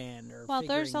beforehand? Or Well,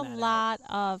 there's a figuring that out?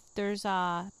 lot of, there's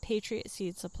a Patriot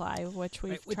Seed Supply, which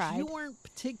we've Right, which tried. you weren't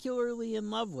particularly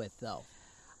in love with, though.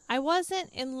 I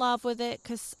wasn't in love with it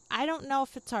because I don't know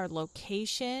if it's our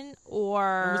location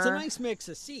or... It was a nice mix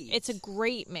of seeds. It's a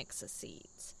great mix of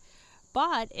seeds.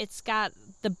 But it's got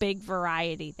the big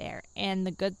variety there. And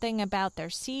the good thing about their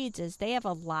seeds is they have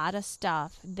a lot of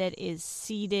stuff that is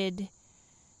seeded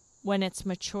when it's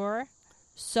mature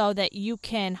so that you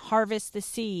can harvest the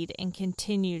seed and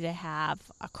continue to have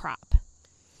a crop.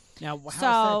 Now, how's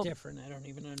So- that different? I don't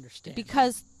even understand.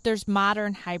 Because there's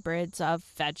modern hybrids of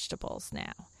vegetables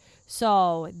now.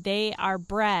 So they are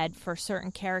bred for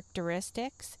certain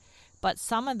characteristics, but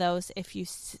some of those,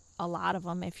 a lot of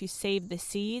them, if you save the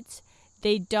seeds,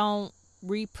 they don't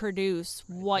reproduce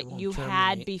what won't you germinate.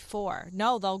 had before.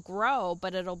 No, they'll grow,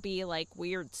 but it'll be like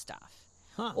weird stuff.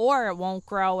 Huh. Or it won't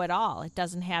grow at all. It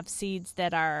doesn't have seeds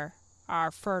that are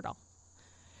fertile.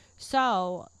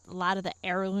 So a lot of the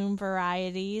heirloom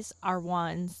varieties are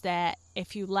ones that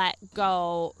if you let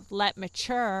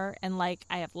mature, and like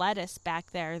I have lettuce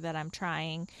back there that I'm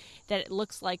trying, that it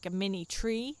looks like a mini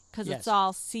tree because Yes. it's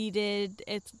all seeded.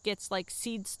 It gets like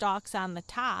seed stalks on the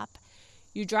top.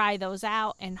 You dry those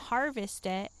out and harvest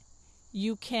it,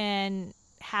 you can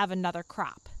have another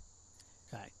crop.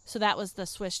 Okay. So that was the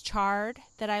Swiss chard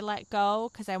that I let go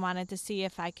because I wanted to see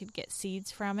if I could get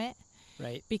seeds from it.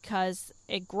 Right. Because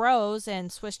it grows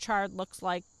and Swiss chard looks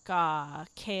like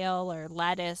kale or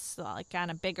lettuce, like on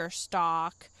a bigger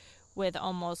stalk with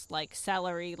almost like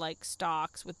celery-like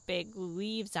stalks with big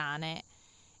leaves on it,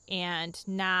 and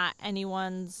not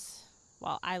anyone's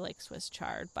Well, I like Swiss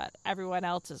chard, but everyone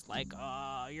else is like,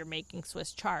 oh, you're making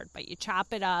Swiss chard. But you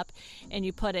chop it up and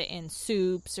you put it in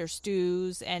soups or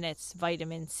stews, and it's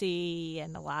vitamin C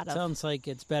and a lot of... Sounds like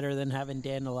it's better than having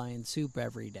dandelion soup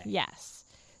every day. Yes.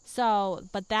 So,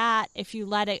 but that, if you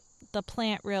let the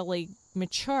plant really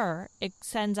mature, it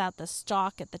sends out the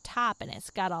stalk at the top, and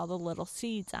it's got all the little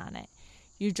seeds on it.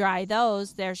 You dry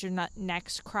those, there's your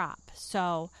next crop.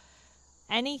 So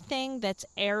anything that's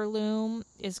heirloom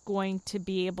is going to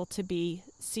be able to be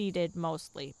seeded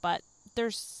mostly. But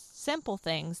there's simple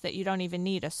things that you don't even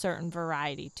need a certain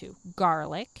variety to.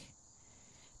 Garlic.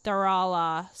 They're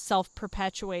all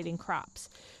self-perpetuating crops.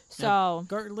 So now,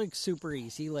 garlic's super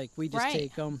easy. Like, we just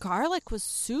take them. Garlic was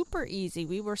super easy.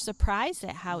 We were surprised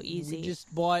at how easy. We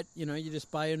just bought, you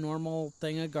just buy a normal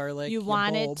thing of garlic. You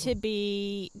want it to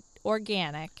be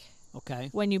organic. Okay.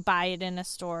 When you buy it in a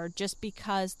store, just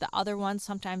because the other ones,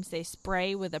 sometimes they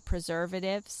spray with a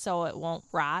preservative so it won't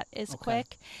rot as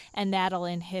quick, and that'll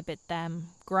inhibit them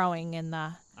growing in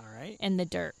the in the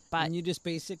dirt. But and you just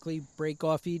basically break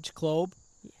off each clove.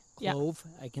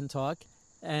 I can talk.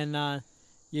 And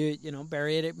you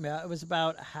bury it. It was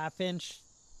about a half inch.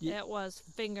 It was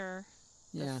finger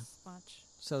this much.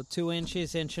 So 2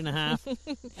 inches, inch and a half.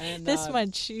 And this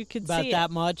much, you could about see that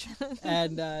much.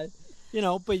 And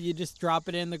but you just drop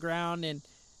it in the ground, and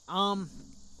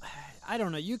I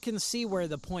don't know, you can see where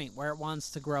it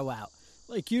wants to grow out.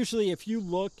 Like, usually if you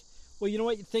look, well, you know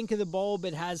what, you think of the bulb,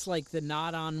 it has like the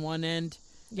knot on one end,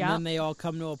 and then they all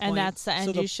come to a point. And that's the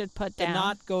end you should put down. The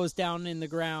knot goes down in the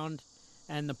ground,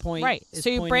 and the point is so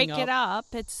you break up. it up.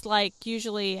 It's like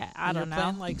usually, I don't know.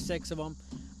 Plant like 6 of them.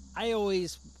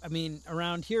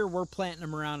 Around here, we're planting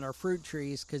them around our fruit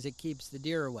trees because it keeps the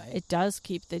deer away. It does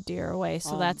keep the deer away,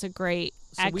 so that's a great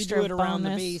extra bonus. So we do it around the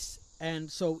base,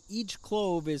 and so each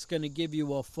clove is going to give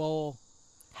you a full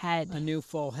head, a new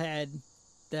full head.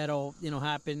 That'll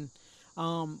happen.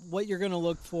 What you're going to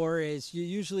look for is you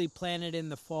usually plant it in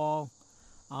the fall.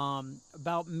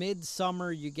 About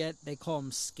midsummer, they call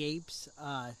them scapes.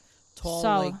 Tall,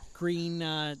 like green,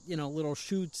 little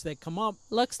shoots that come up.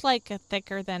 Looks like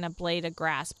thicker than a blade of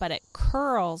grass, but it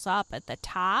curls up at the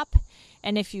top.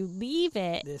 And if you leave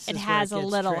it, it has a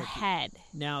little head.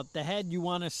 Now, the head you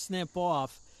want to snip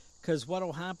off, because what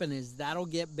will happen is that'll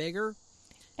get bigger.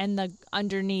 And the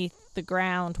underneath the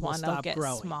ground one will get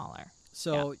growing. Smaller.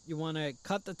 So you want to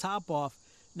cut the top off.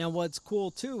 Now, what's cool,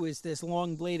 too, is this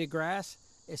long blade of grass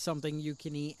is something you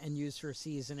can eat and use for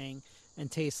seasoning. And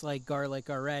tastes like garlic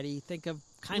already. Think of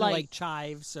kind of like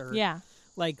chives or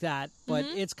like that. But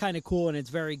it's kind of cool, and it's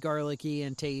very garlicky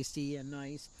and tasty and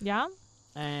nice. Yeah.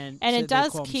 And so it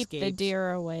does keep the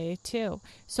deer away, too.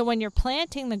 So when you're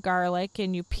planting the garlic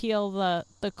and you peel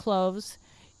the cloves,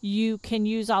 you can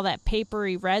use all that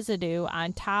papery residue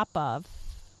on top of,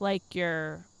 like,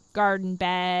 your garden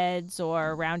beds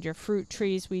or around your fruit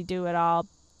trees. We do it all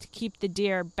to keep the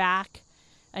deer back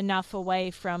enough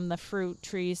away from the fruit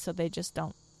trees so they just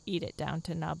don't eat it down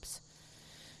to nubs.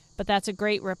 But that's a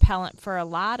great repellent for a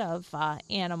lot of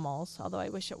animals, although I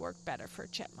wish it worked better for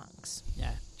chipmunks.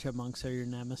 Yeah, chipmunks are your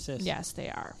nemesis. Yes, they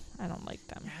are. I don't like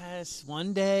them. Yes,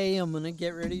 one day I'm going to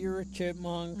get rid of your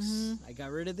chipmunks. Mm-hmm. I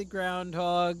got rid of the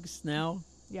groundhogs now.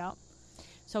 Yep.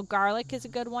 So garlic is a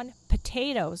good one.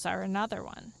 Potatoes are another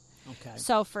one. Okay.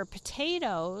 So for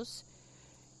potatoes,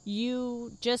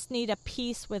 you just need a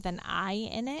piece with an eye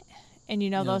in it. And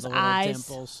those eyes,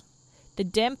 dimples. The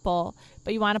dimple,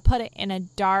 but you want to put it in a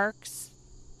dark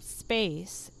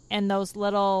space, and those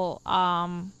little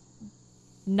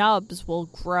nubs will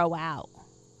grow out.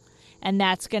 And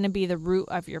that's going to be the root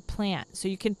of your plant. So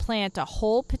you can plant a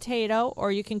whole potato,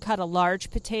 or you can cut a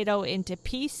large potato into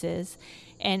pieces.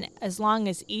 And as long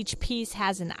as each piece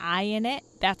has an eye in it,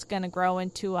 that's going to grow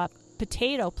into a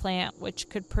potato plant, which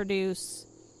could produce...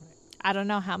 I don't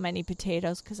know how many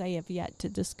potatoes, because I have yet to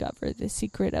discover the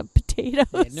secret of potatoes.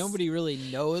 Yeah, nobody really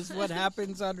knows what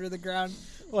happens under the ground.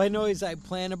 All I know is I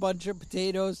plant a bunch of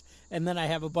potatoes, and then I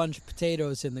have a bunch of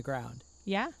potatoes in the ground.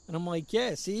 Yeah. And I'm like,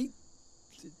 yeah, see?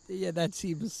 Yeah, that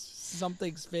seems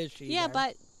something's fishy. Yeah, there.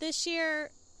 but this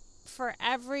year,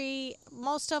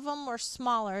 most of them were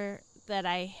smaller that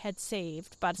I had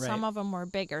saved, but some of them were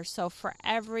bigger. So for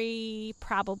every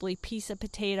probably piece of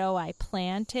potato I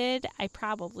planted, I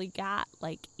probably got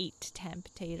like 8 to 10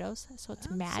 potatoes. So it's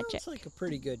magic. Sounds like a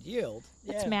pretty good yield.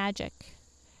 It's magic.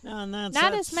 No,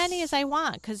 not as many as I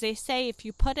want, because they say if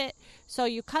you put it, so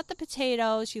you cut the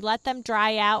potatoes, you let them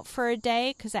dry out for a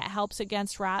day, because that helps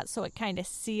against rot, so it kind of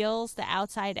seals the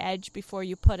outside edge before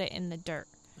you put it in the dirt.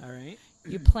 All right.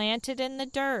 You plant it in the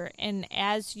dirt, and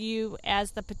as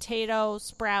the potato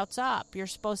sprouts up, you're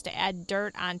supposed to add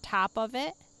dirt on top of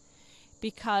it,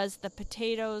 because the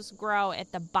potatoes grow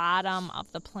at the bottom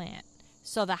of the plant.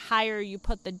 So the higher you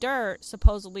put the dirt,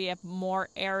 supposedly you have more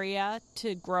area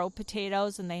to grow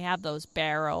potatoes, and they have those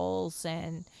barrels,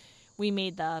 and we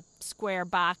made the square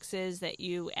boxes that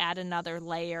you add another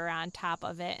layer on top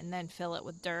of it and then fill it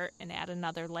with dirt and add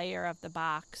another layer of the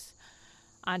box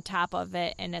on top of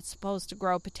it, and it's supposed to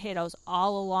grow potatoes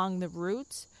all along the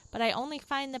roots, but I only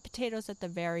find the potatoes at the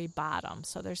very bottom,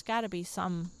 so there's got to be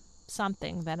something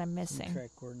that I'm missing.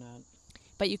 Trick or not.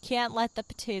 But you can't let the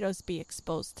potatoes be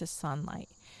exposed to sunlight,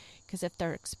 because if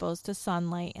they're exposed to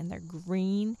sunlight and they're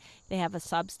green, they have a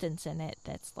substance in it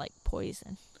that's like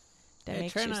poison that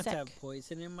makes try you not sick. to have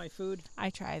poison in my food. I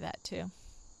try that too.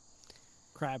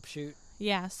 Crapshoot.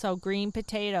 Yeah, so green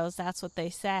potatoes, that's what they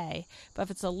say. But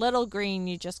if it's a little green,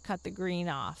 you just cut the green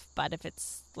off. But if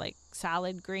it's like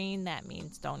solid green, that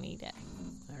means don't eat it.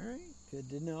 All right, good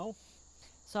to know.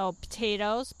 So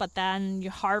potatoes, but then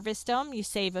you harvest them, you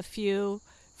save a few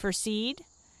for seed,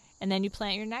 and then you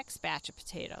plant your next batch of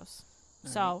potatoes.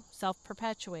 So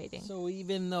self-perpetuating. So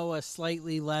even though a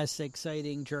slightly less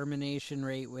exciting germination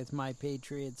rate with my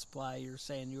Patriot Supply, you're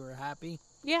saying you were happy?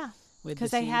 Yeah, with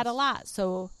because the I had a seeds? lot.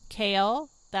 So kale,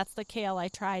 that's the kale I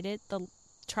tried it. The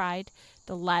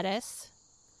lettuce.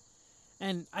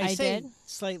 And I say did.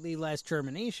 slightly less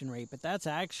germination rate, but that's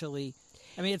actually,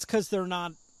 I mean, it's because they're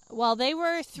not, Well, they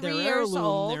were they're 3 years heirloom,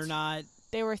 old. they're not,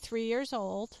 They were 3 years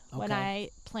old when Okay. I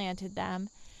planted them,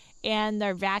 and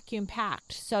they're vacuum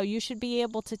packed. So you should be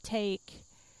able to take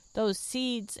those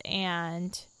seeds,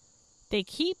 and they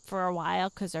keep for a while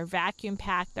because they're vacuum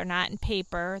packed. They're not in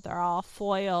paper. They're all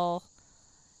foil,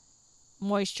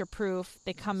 moisture proof.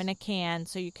 They come in a can,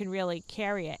 so you can really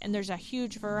carry it. And there's a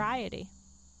huge variety.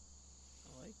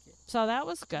 I like it. So that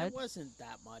was good. It wasn't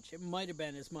that much. It might have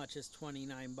been as much as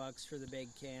 $29 for the big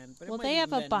can. But it Well, might they have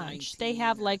even a been bunch. They 19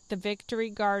 have or- like the Victory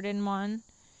Garden one,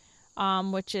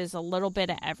 which is a little bit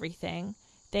of everything.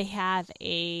 They have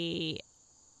a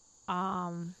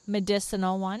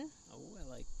medicinal one, Oh, I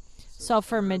like. so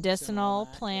for herbs and all medicinal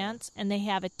that, yeah. plants, and they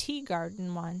have a tea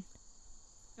garden one.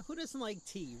 Who doesn't like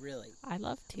tea, really? I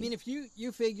love tea. I mean, if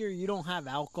you figure you don't have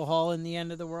alcohol in the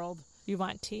end of the world, you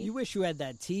want tea? you wish you had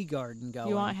that tea garden going.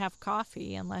 You won't have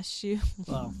coffee unless you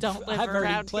Well, don't live I've already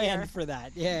around planned here. for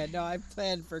that. Yeah, no, I've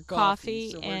planned for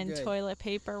Coffee so we're and good. toilet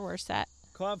paper, we're set.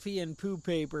 Coffee and poo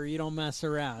paper, you don't mess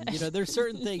around. You know, there's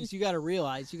certain things you got to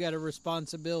realize. You got a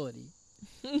responsibility,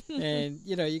 and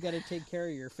you know you got to take care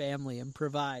of your family and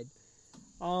provide.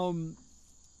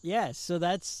 Yeah. So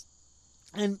that's,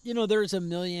 and you know, there's a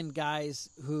million guys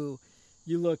who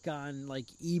you look on like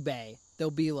eBay.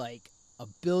 They'll be like a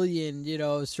billion, you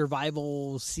know,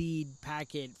 survival seed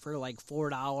packet for like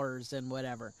 $4 and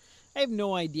whatever. I have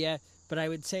no idea. But I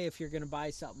would say if you're going to buy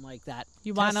something like that,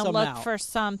 You test want to them look out. for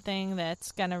something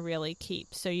that's going to really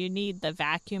keep. So you need the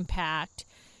vacuum packed.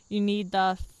 You need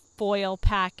the foil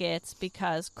packets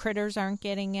because critters aren't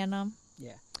getting in them.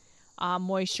 Yeah.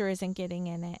 Moisture isn't getting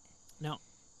in it. No.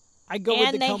 I go with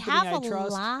And the they company have I a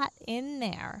trust. lot in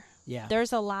there. Yeah.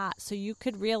 There's a lot. So you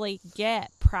could really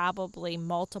get probably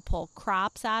multiple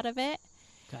crops out of it.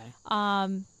 Okay.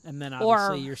 Um, And then or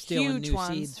obviously you're stealing huge new ones.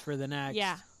 seeds for the next.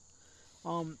 yeah.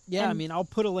 Yeah, I And- mean, I'll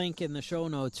put a link in the show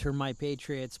notes for my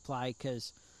Patriot Supply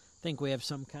because I think we have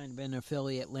some kind of an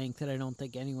affiliate link that I don't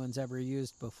think anyone's ever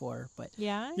used before. But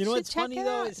Yeah. you know should what's check funny it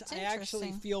though out. is It's I actually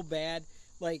interesting. feel bad.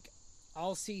 Like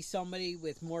I'll see somebody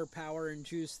with more power and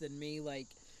juice than me, like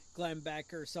Glenn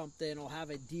Beck or something, will have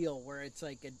a deal where it's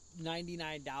like a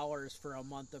 $99 for a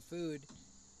month of food,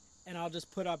 and I'll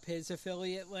just put up his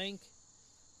affiliate link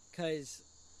because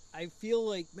I feel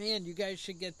like, man, you guys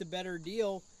should get the better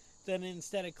deal than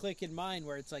instead of clicking mine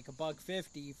where it's like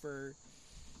 $1.50 for,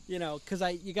 you know, because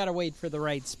you got to wait for the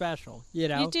right special, you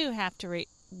know. You do have to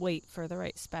wait for the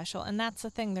right special. And that's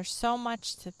the thing. There's so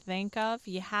much to think of.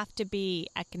 You have to be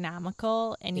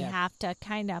economical, and you Yeah. have to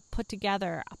kind of put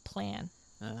together a plan.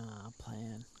 A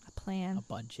plan, A plan. a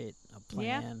budget, a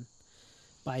Yeah. plan.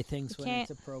 Buy things You when can't-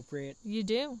 it's appropriate. You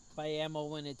do. Buy ammo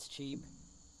when it's cheap.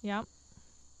 Yep.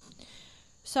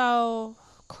 So,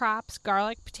 crops,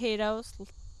 garlic, potatoes,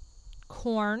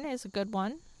 corn is a good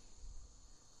one.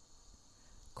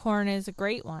 Corn is a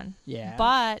great one. Yeah.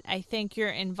 But I think you're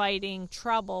inviting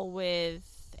trouble with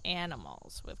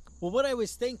animals. Well, what I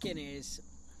was thinking is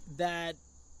that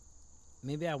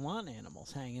maybe I want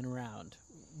animals hanging around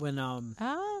when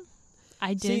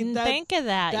I See, didn't that- think of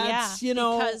that. that's, Yeah, you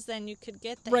know, because then you could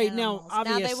get the right now, animals. Now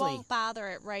they obviously- won't bother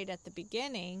it right at the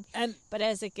beginning, and but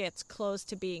as it gets close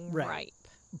to being Right. ripe.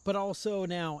 but also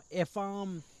now if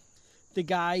the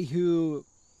guy who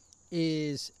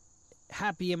is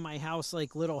happy in my house,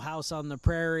 like Little House on the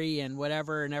Prairie and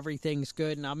whatever, and everything's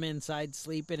good, and I'm inside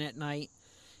sleeping at night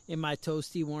in my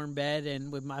toasty warm bed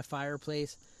and with my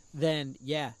fireplace, then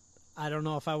yeah, I don't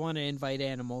know if I want to invite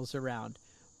animals around.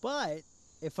 But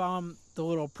if I'm the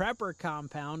little prepper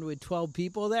compound with 12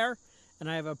 people there and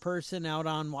I have a person out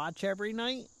on watch every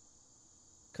night,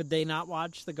 could they not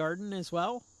watch the garden as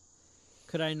well?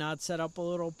 Could I not set up a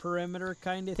little perimeter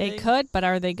kind of thing? They could, but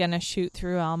are they going to shoot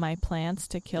through all my plants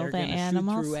to kill the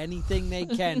animals? Shoot through anything they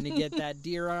can to get that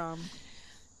deer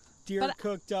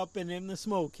cooked up and in the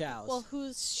smokehouse. Well,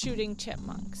 who's shooting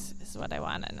chipmunks is what I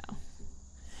want to know.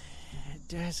 It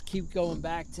does keep going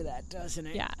back to that, doesn't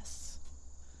it? Yes.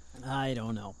 I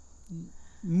don't know.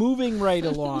 Moving right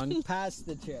along past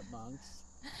the chipmunks.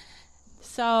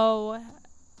 So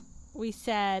we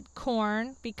said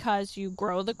corn because you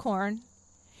grow the corn,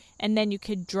 and then you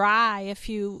could dry a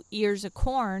few ears of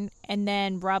corn and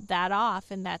then rub that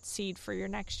off, and that's seed for your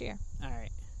next year. All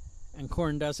right. And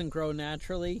corn doesn't grow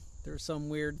naturally? There's some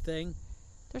weird thing?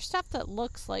 There's stuff that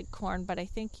looks like corn, but I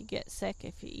think you get sick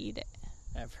if you eat it.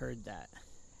 I've heard that.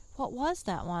 What was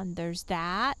that one? There's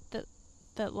that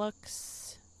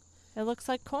looks... It looks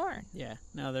like corn. Yeah,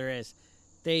 no, there is.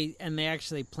 They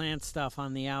actually plant stuff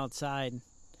on the outside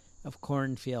of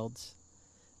cornfields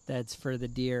that's for the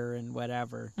deer and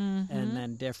whatever, and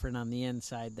then different on the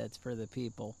inside that's for the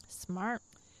people. Smart.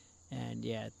 And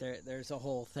yeah, there's a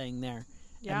whole thing there.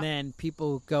 Yep. And then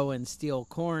people go and steal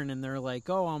corn, and they're like,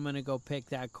 "Oh, I'm gonna go pick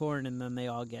that corn," and then they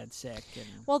all get sick. And,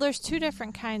 well, there's two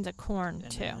different kinds of corn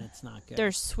and too. then it's not good.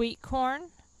 There's sweet corn,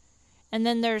 and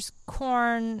then there's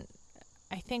corn.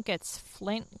 I think it's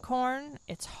flint corn.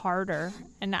 It's harder,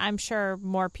 and I'm sure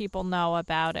more people know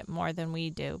about it more than we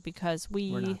do because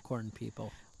we're not corn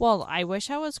people. Well, I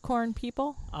wish I was corn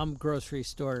people. I'm grocery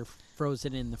store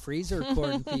frozen in the freezer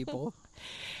corn people.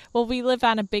 Well, we live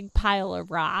on a big pile of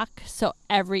rock, so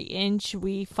every inch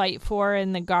we fight for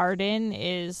in the garden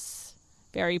is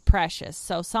very precious.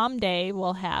 So someday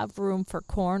we'll have room for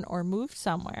corn or move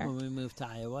somewhere. When we move to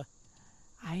Iowa.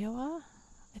 Iowa?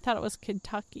 I thought it was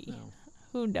Kentucky. No.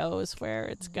 Who knows where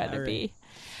it's going to be. Right.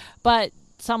 But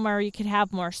somewhere you could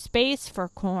have more space for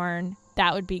corn,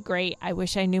 that would be great. I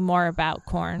wish I knew more about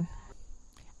corn.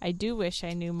 I do wish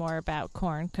I knew more about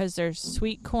corn because there's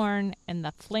sweet corn and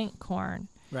the flint corn.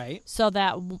 Right. So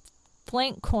that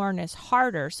flint corn is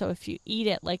harder. So if you eat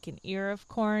it like an ear of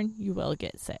corn, you will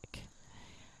get sick.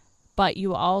 But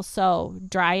you also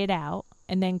dry it out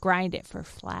and then grind it for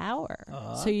flour.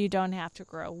 So you don't have to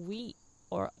grow wheat.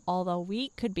 Or although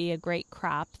wheat could be a great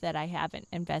crop that I haven't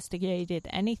investigated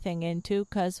anything into,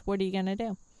 because what are you going to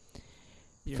do?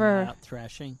 You're not out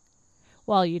threshing?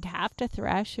 Well, you'd have to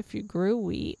thresh if you grew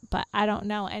wheat, but I don't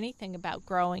know anything about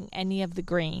growing any of the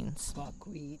grains.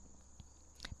 Buckwheat.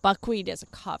 Buckwheat is a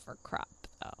cover crop,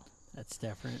 though. That's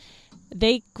different.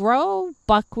 They grow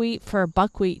buckwheat for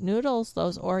buckwheat noodles,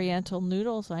 those oriental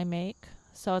noodles I make.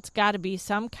 So it's got to be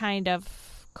some kind of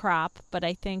crop, but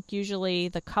I think usually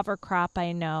the cover crop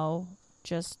I know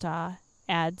just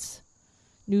adds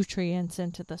nutrients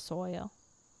into the soil.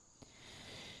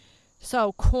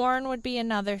 So corn would be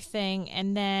another thing,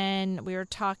 and then we were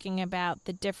talking about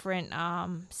the different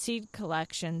seed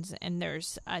collections, and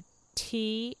there's a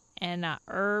tea and a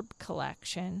herb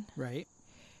collection. Right.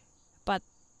 But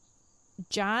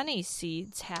Johnny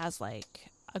Seeds has like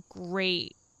a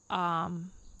great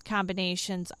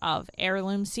combinations of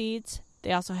heirloom seeds.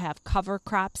 They also have cover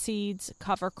crop seeds,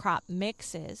 cover crop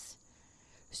mixes.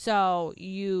 So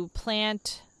you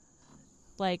plant,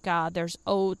 like there's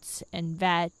oats and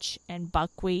vetch and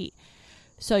buckwheat.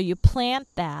 So you plant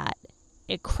that.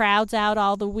 It crowds out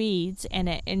all the weeds and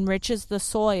it enriches the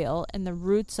soil, and the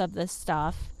roots of this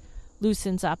stuff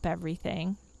loosens up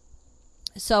everything.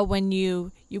 So when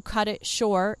you cut it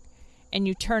short and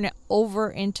you turn it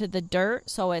over into the dirt,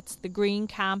 so it's the green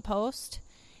compost,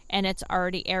 and it's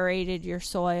already aerated your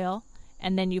soil,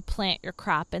 and then you plant your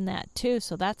crop in that too.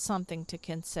 So that's something to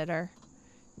consider.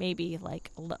 Maybe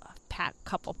like a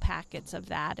couple packets of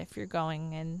that if you're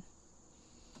going in.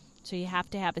 So you have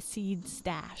to have a seed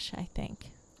stash, I think.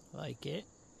 Like it.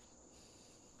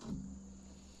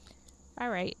 All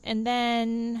right. And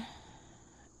then,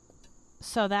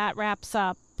 so that wraps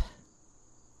up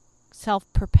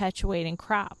self-perpetuating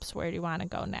crops. Where do you want to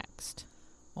go next?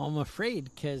 Well, I'm afraid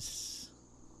because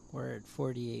we're at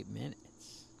 48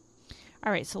 minutes.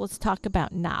 All right. So let's talk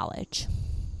about knowledge.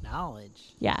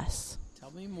 Knowledge? Yes.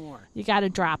 Tell me more. You got to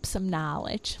drop some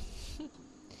knowledge.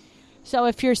 So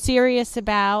if you're serious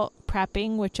about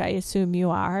prepping, which I assume you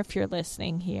are if you're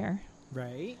listening here.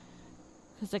 Right.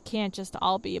 Because it can't just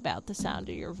all be about the sound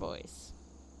of your voice.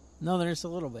 No, there's a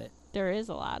little bit. There is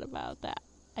a lot about that.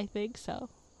 I think so.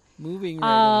 Moving right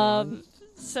along.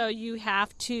 So you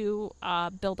have to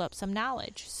build up some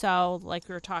knowledge. So like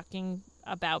we were talking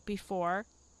about before,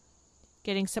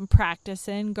 getting some practice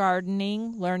in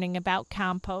gardening, learning about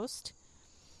compost,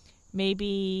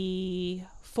 maybe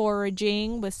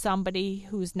foraging with somebody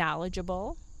who's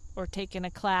knowledgeable or taking a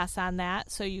class on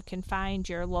that so you can find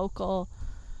your local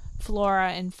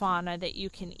flora and fauna that you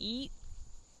can eat.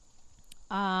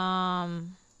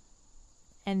 And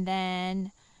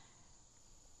then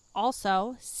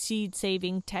also seed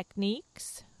saving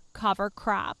techniques, cover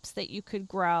crops that you could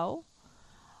grow,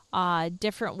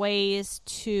 different ways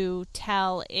to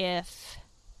tell if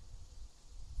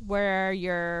where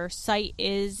your site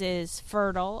is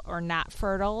fertile or not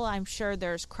fertile. I'm sure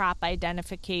there's crop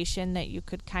identification that you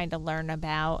could kind of learn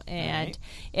about, and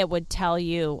it would tell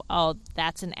you, oh,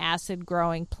 that's an acid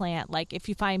growing plant. Like if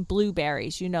you find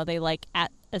blueberries, they like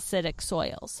acidic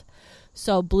soils.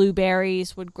 So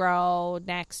blueberries would grow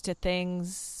next to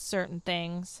certain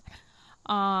things.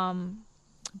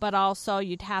 But also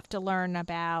you'd have to learn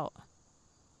about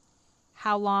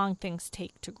how long things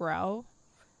take to grow,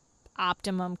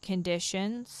 optimum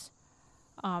conditions,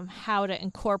 how to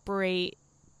incorporate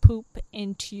poop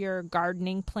into your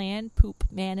gardening plan, poop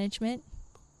management.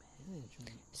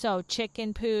 So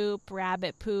chicken poop,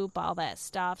 rabbit poop, all that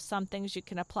stuff. Some things you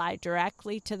can apply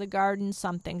directly to the garden.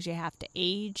 Some things you have to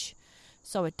age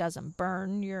so it doesn't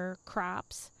burn your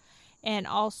crops. And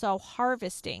also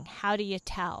harvesting. How do you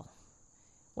tell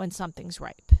when something's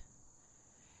ripe?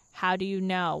 How do you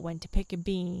know when to pick a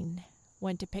bean,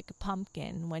 when to pick a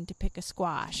pumpkin, when to pick a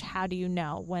squash? How do you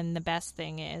know when the best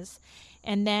thing is?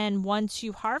 And then once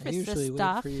you harvest this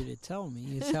stuff, wait for you to tell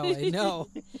me is how I know.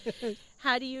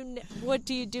 What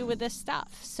do you do with this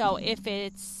stuff? So if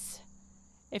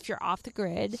you're off the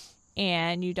grid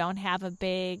and you don't have a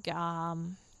big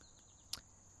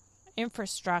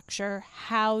infrastructure,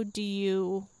 how do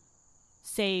you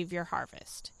save your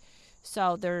harvest?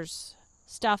 So there's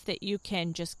stuff that you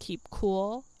can just keep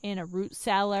cool in a root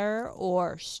cellar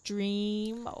or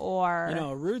stream or...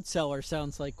 a root cellar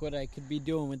sounds like what I could be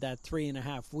doing with that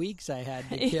 3.5 weeks I had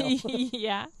to kill.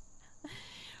 Yeah.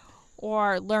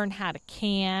 Or learn how to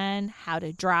can, how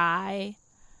to dry.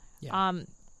 Yeah.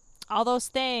 All those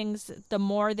things, the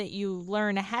more that you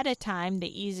learn ahead of time,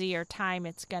 the easier time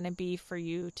it's going to be for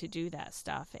you to do that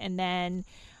stuff. And then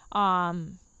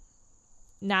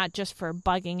not just for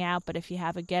bugging out, but if you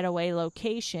have a getaway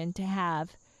location, to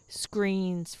have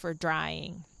screens for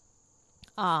drying,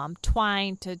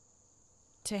 twine to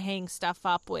hang stuff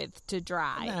up with to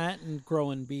dry. And that and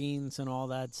growing beans and all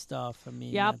that stuff. I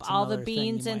mean, yep, that's all the another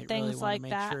beans thing you and might really things wanna like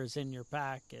make that. Sure is in your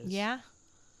pack. Yeah.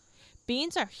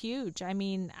 Beans are huge. I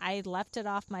mean, I left it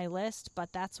off my list,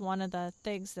 but that's one of the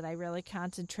things that I really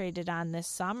concentrated on this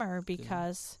summer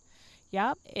because,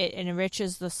 it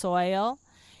enriches the soil.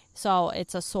 So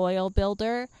it's a soil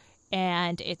builder,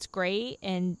 and it's great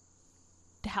and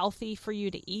healthy for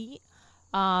you to eat.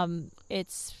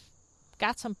 It's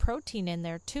got some protein in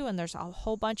there, too, and there's a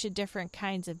whole bunch of different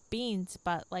kinds of beans.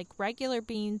 But, like, regular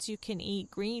beans you can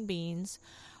eat, green beans,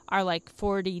 are like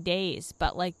 40 days.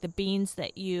 But, like, the beans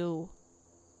that you...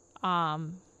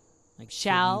 like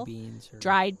shell, beans or...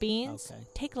 dried beans, okay.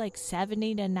 take like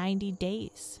 70 to 90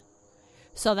 days.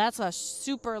 So that's a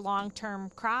super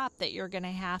long-term crop that you're going to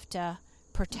have to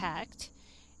protect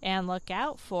and look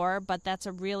out for, but that's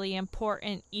a really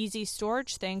important, easy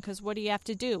storage thing because what do you have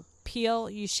to do?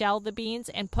 You shell the beans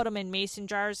and put them in mason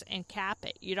jars and cap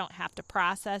it. You don't have to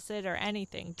process it or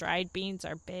anything. Dried beans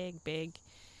are big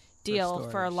deal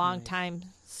for a long time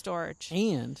storage.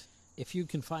 And if you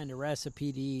can find a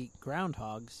recipe to eat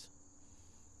groundhogs,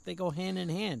 they go hand in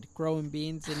hand, growing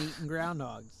beans and eating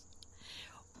groundhogs.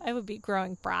 I would be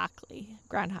growing broccoli.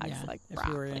 Groundhogs like broccoli. If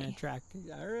you were in a track.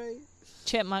 All right.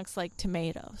 Chipmunks like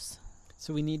tomatoes.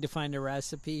 So we need to find a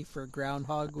recipe for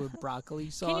groundhog with broccoli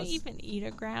sauce. Can you even eat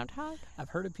a groundhog? I've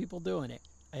heard of people doing it.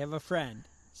 I have a friend.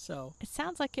 So it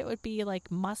sounds like it would be like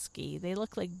musky. They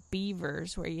look like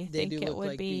beavers where you think it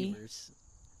would be beavers.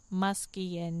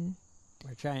 Musky and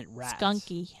or giant rats.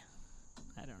 Skunky.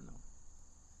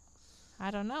 I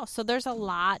don't know. So there's a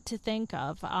lot to think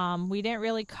of. We didn't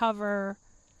really cover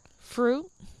fruit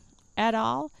at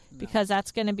all because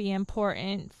that's going to be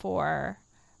important for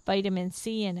vitamin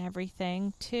C and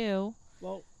everything too.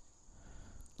 Well,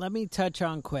 let me touch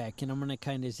on quick, and I'm going to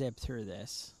kind of zip through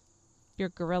this. Your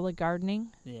guerrilla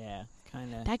gardening? Yeah,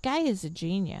 kind of. That guy is a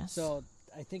genius. So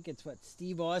I think it's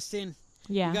Steve Austin?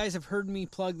 Yeah. You guys have heard me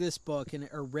plug this book,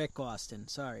 or Rick Austin,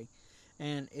 sorry.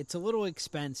 And it's a little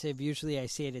expensive. Usually I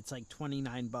see it's like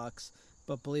 $29,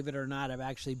 but believe it or not, I've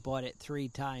actually bought it 3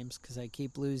 times because I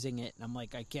keep losing it, and I'm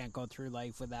like, I can't go through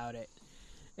life without it.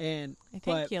 And I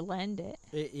think you lend it.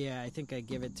 Yeah, I think I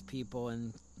give it to people,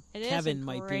 and It Kevin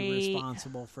might be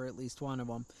responsible for at least one of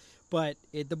them. But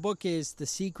the book is The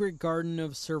Secret Garden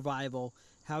of Survival,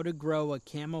 How to Grow a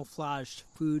Camouflaged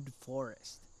Food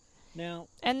Forest. Now,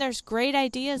 and there's great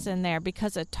ideas in there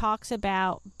because it talks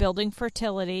about building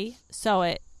fertility.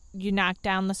 So you knock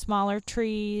down the smaller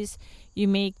trees, you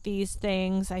make these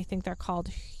things, I think they're called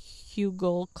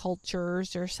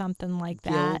hugelcultures or something like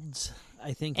that. Guilds,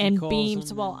 I think, and calls beams,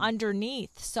 them, well,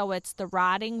 underneath. So it's the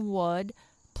rotting wood,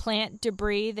 plant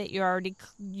debris that you already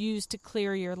used to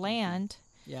clear your land.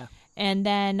 Yeah. And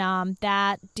then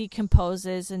that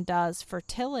decomposes and does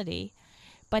fertility.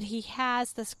 But he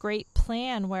has this great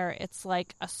plan where it's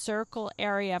like a circle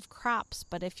area of crops.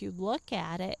 But if you look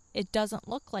at it, it doesn't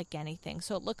look like anything.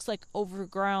 So it looks like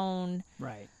overgrown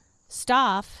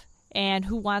stuff. And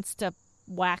who wants to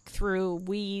whack through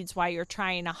weeds while you're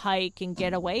trying to hike and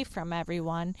get away from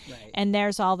everyone? Right. And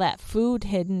there's all that food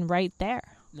hidden right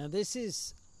there. Now, this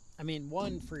is, I mean,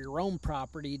 one, for your own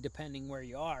property, depending where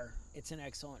you are, it's an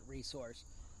excellent resource.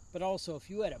 But also, if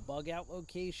you had a bug-out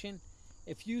location,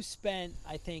 if you spent,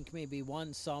 I think, maybe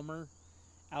one summer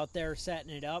out there setting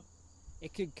it up,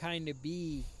 it could kind of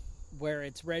be where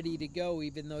it's ready to go,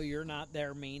 even though you're not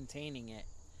there maintaining it.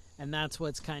 And that's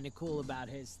what's kind of cool about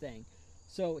his thing.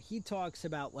 So he talks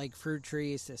about, like, fruit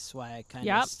trees. This is why I kind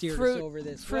of steered us over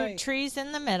this way. Fruit trees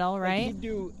in the middle, right? Like, you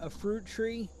do a fruit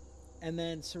tree and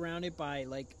then surround it by,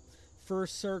 like,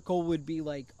 first circle would be,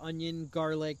 like, onion,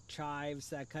 garlic, chives,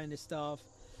 that kind of stuff.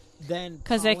 Then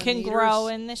because it can grow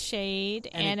in the shade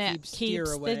and it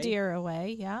keeps the deer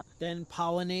away. Yeah. Then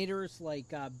pollinators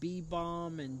like bee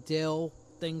balm and dill,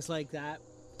 things like that,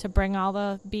 to bring all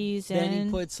the bees in. Then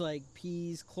he puts like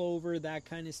peas, clover, that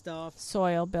kind of stuff.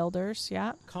 Soil builders,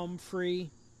 yeah. Comfrey,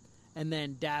 and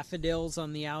then daffodils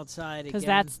on the outside because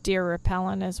that's deer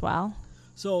repellent as well.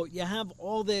 So you have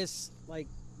all this, like,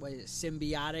 what is it,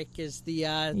 symbiotic is the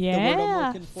word I'm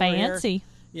looking for fancy here.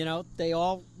 You know, they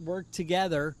all work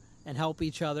together and help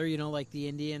each other, you know, like the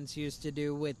Indians used to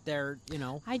do with their, you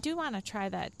know. I do want to try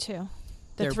that, too.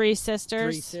 The Three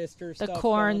Sisters. The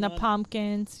corn, the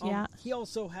pumpkins, yeah. He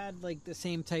also had, like, the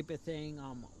same type of thing.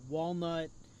 Walnut,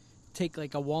 take,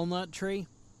 like, a walnut tree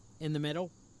in the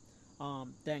middle.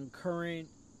 Then currant,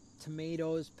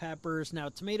 tomatoes, peppers. Now,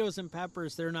 tomatoes and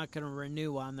peppers, they're not going to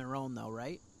renew on their own, though,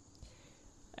 right?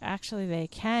 Actually, they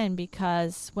can,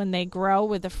 because when they grow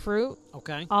with the fruit,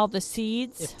 all the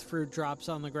seeds. If the fruit drops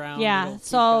on the ground. Yeah,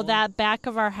 so that back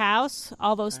of our house,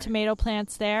 all those tomato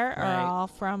plants there are all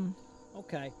from.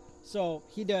 Okay, so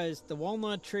he does the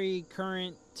walnut tree,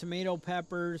 currant, tomato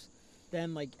peppers,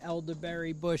 then like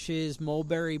elderberry bushes,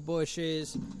 mulberry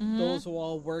bushes. Mm-hmm. Those will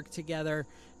all work together.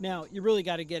 Now, you really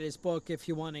got to get his book if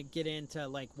you want to get into,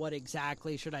 like, what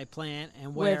exactly should I plant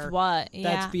and where. With what,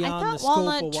 yeah. That's beyond the scope of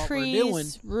what we're doing. Walnut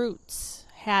trees' roots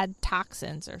had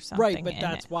toxins or something. Right, but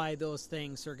that's why those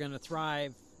things are going to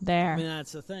thrive there. I mean,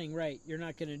 that's the thing, right? You're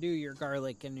not going to do your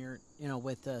garlic and your, you know,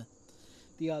 with the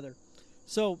other.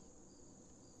 So,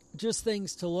 just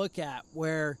things to look at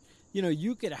where, you know,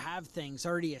 you could have things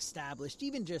already established,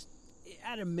 even just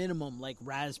at a minimum, like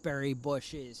raspberry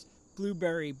bushes,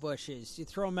 blueberry bushes. You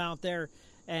throw them out there,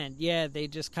 and yeah, they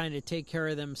just kind of take care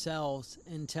of themselves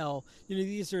until, you know,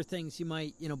 these are things you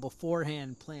might, you know,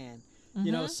 beforehand plan. Mm-hmm.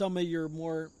 You know, some of your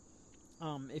more,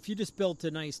 if you just built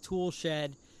a nice tool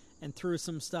shed and threw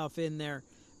some stuff in there,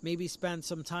 maybe spend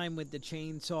some time with the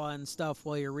chainsaw and stuff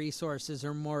while your resources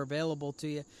are more available to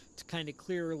you to kind of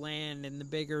clear land and the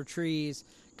bigger trees,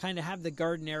 kind of have the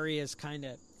garden areas kind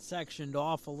of sectioned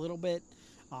off a little bit.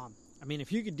 I mean,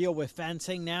 if you could deal with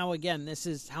fencing now, again, this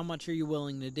is how much are you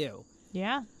willing to do?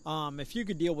 Yeah. If you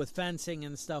could deal with fencing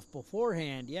and stuff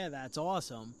beforehand, yeah, that's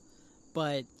awesome.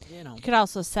 But, you know. You could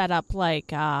also set up,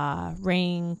 like,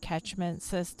 rain catchment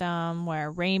system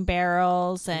where rain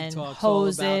barrels and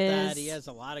hoses. All about that. He has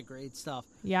a lot of great stuff.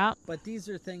 Yeah. But these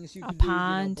are things you can do, you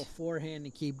know, beforehand to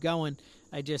keep going.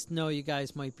 I just know you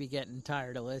guys might be getting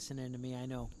tired of listening to me. I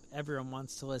know everyone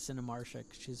wants to listen to Marcia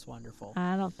because she's wonderful.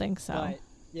 I don't think so. But,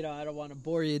 you know, I don't want to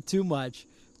bore you too much.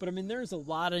 But, I mean, there's a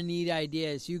lot of neat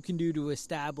ideas you can do to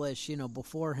establish, you know,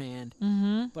 beforehand.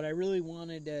 Mm-hmm. But I really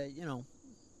wanted to, you know,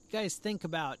 guys think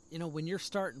about, you know, when you're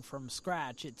starting from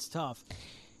scratch, it's tough.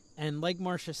 And like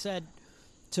Marcia said,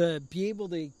 to be able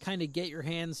to kind of get your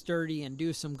hands dirty and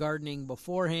do some gardening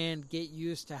beforehand, get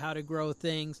used to how to grow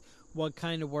things, what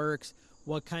kind of works,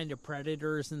 what kind of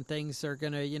predators and things are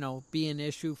going to, be an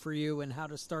issue for you and how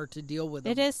to start to deal with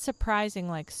them. It is surprising,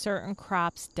 like certain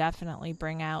crops definitely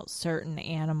bring out certain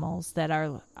animals that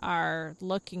are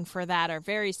looking for that, are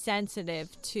very sensitive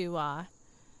to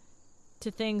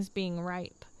things being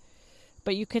ripe.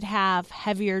 But you could have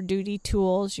heavier duty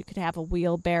tools, you could have a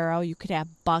wheelbarrow, you could have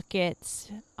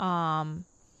buckets,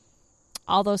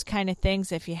 all those kind of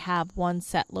things if you have one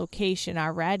set location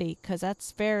already, because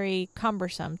that's very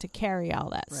cumbersome to carry all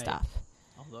that stuff.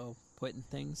 Although putting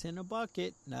things in a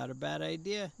bucket, not a bad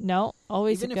idea. No,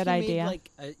 always Even a good if you idea.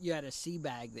 Made you had a sea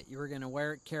bag that you were going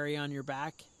to carry on your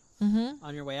back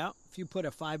on your way out. If you put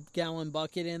a 5-gallon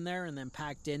bucket in there and then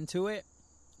packed into it,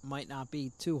 might not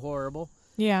be too horrible.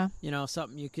 Yeah.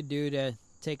 Something you could do to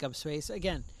take up space.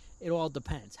 Again, it all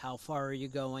depends. How far are you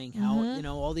going? How,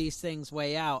 all these things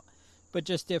weigh out. But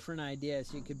just different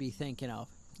ideas you could be thinking of.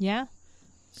 Yeah.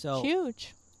 So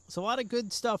huge. It's a lot of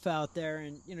good stuff out there.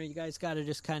 And, you guys got to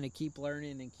just kind of keep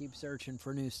learning and keep searching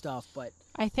for new stuff. But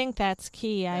I think that's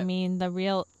key. I mean,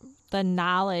 the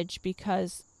knowledge,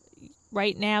 because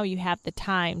right now you have the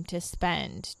time to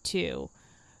spend to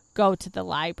go to the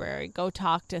library, go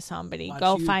talk to somebody, watch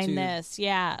go YouTube. find this,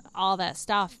 all that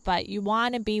stuff. But you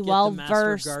want to be Get well the Master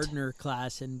versed. Gardener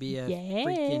class and be a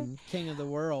freaking king of the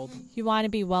world. You want to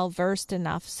be well versed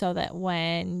enough so that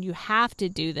when you have to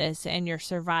do this and your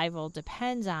survival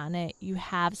depends on it, you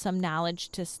have some knowledge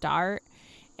to start,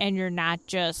 and you're not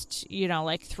just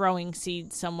like throwing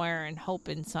seeds somewhere and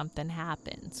hoping something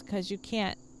happens, because you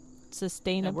can't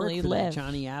sustainably live. That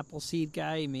Johnny Appleseed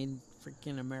guy, he made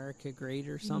freaking America great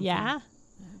or something. Yeah.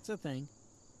 It's a thing.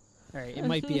 All right, it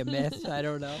might be a myth. I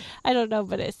don't know. I don't know,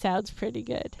 but it sounds pretty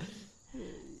good.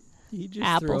 He just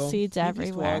Apple threw 'em. seeds He just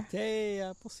everywhere. walked, hey,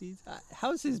 apple seeds.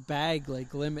 How's his bag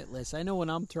limitless? I know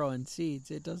when I'm throwing seeds,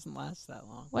 it doesn't last that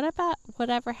long. What about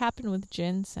whatever happened with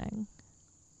ginseng?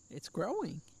 It's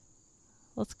growing.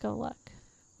 Let's go look.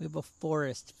 We have a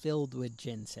forest filled with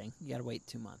ginseng. You got to wait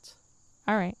 2 months.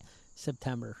 All right.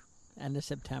 September. End of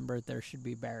September, there should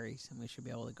be berries, and we should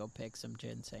be able to go pick some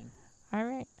ginseng. All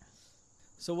right.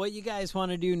 So what you guys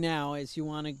want to do now is you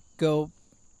want to go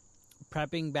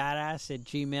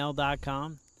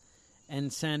preppingbadass@gmail.com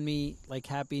and send me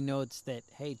happy notes that,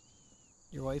 hey,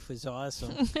 your wife was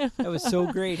awesome. That was so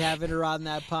great having her on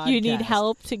that podcast. You need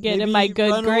help to get Maybe in my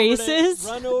good graces?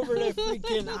 Run over to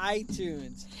freaking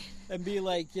iTunes and be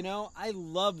like, I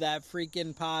love that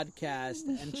freaking podcast.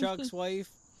 And Chuck's wife,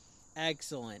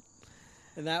 excellent.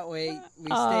 And that way we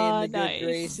stay in the good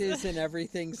graces and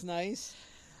everything's nice.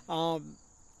 You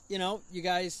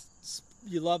guys,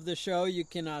 you love the show. You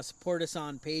can support us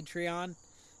on Patreon,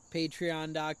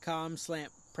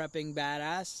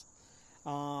 patreon.com/preppingbadass.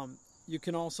 You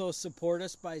can also support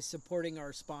us by supporting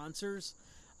our sponsors.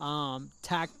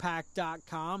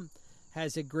 TacPack.com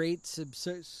has a great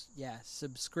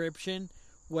subscription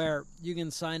where you can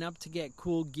sign up to get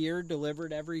cool gear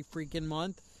delivered every freaking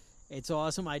month. It's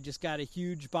awesome. I just got a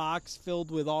huge box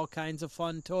filled with all kinds of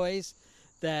fun toys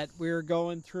that we're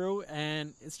going through,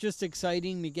 and it's just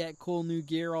exciting to get cool new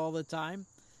gear all the time.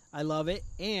 I love it.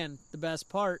 And the best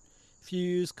part, if you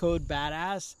use code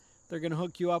BADASS, they're going to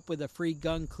hook you up with a free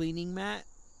gun cleaning mat.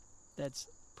 That's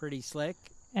pretty slick.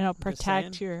 And it'll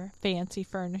protect your fancy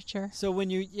furniture. So when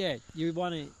you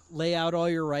want to lay out all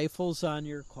your rifles on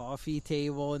your coffee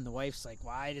table, and the wife's like,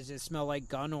 why does it smell like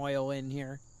gun oil in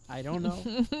here? I don't know.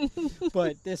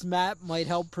 But this mat might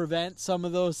help prevent some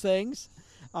of those things.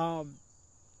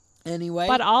 Anyway.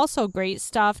 But also great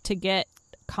stuff to get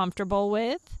comfortable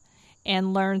with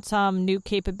and learn some new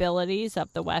capabilities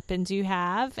of the weapons you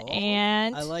have.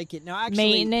 And I like it. Now,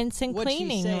 actually, maintenance and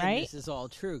cleaning, right? This is all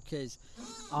true because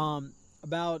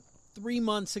about 3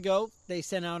 months ago, they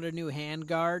sent out a new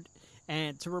handguard.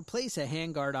 And to replace a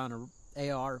handguard on an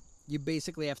AR, you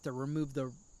basically have to remove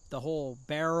the whole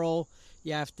barrel.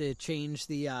 You have to change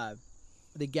the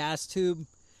gas tube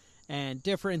and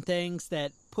different things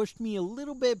that pushed me a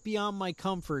little bit beyond my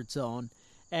comfort zone.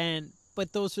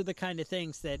 But those are the kind of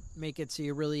things that make it so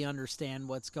you really understand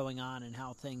what's going on and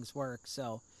how things work.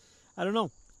 So, I don't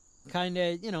know. Kind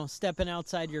of, stepping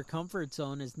outside your comfort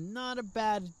zone is not a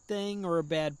bad thing or a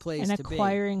bad place to be. And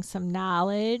acquiring some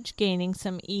knowledge, gaining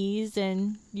some ease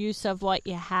and use of what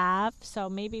you have. So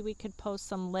maybe we could post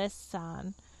some lists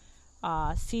on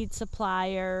seed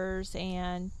suppliers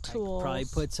and tools. I could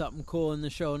probably put something cool in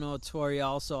the show notes for you.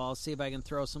 Also, I'll see if I can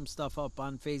throw some stuff up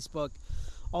on Facebook.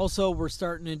 Also, we're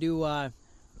starting to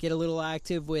get a little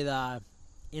active with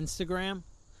Instagram,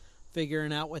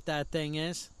 figuring out what that thing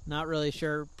is. Not really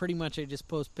sure. Pretty much I just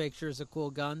post pictures of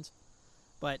cool guns,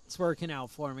 but it's working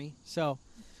out for me. So,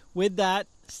 with that,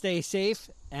 stay safe,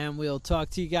 and we'll talk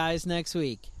to you guys next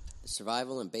week. The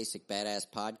Survival and Basic Badass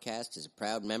Podcast is a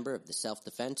proud member of the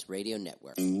Self-Defense Radio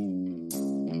Network.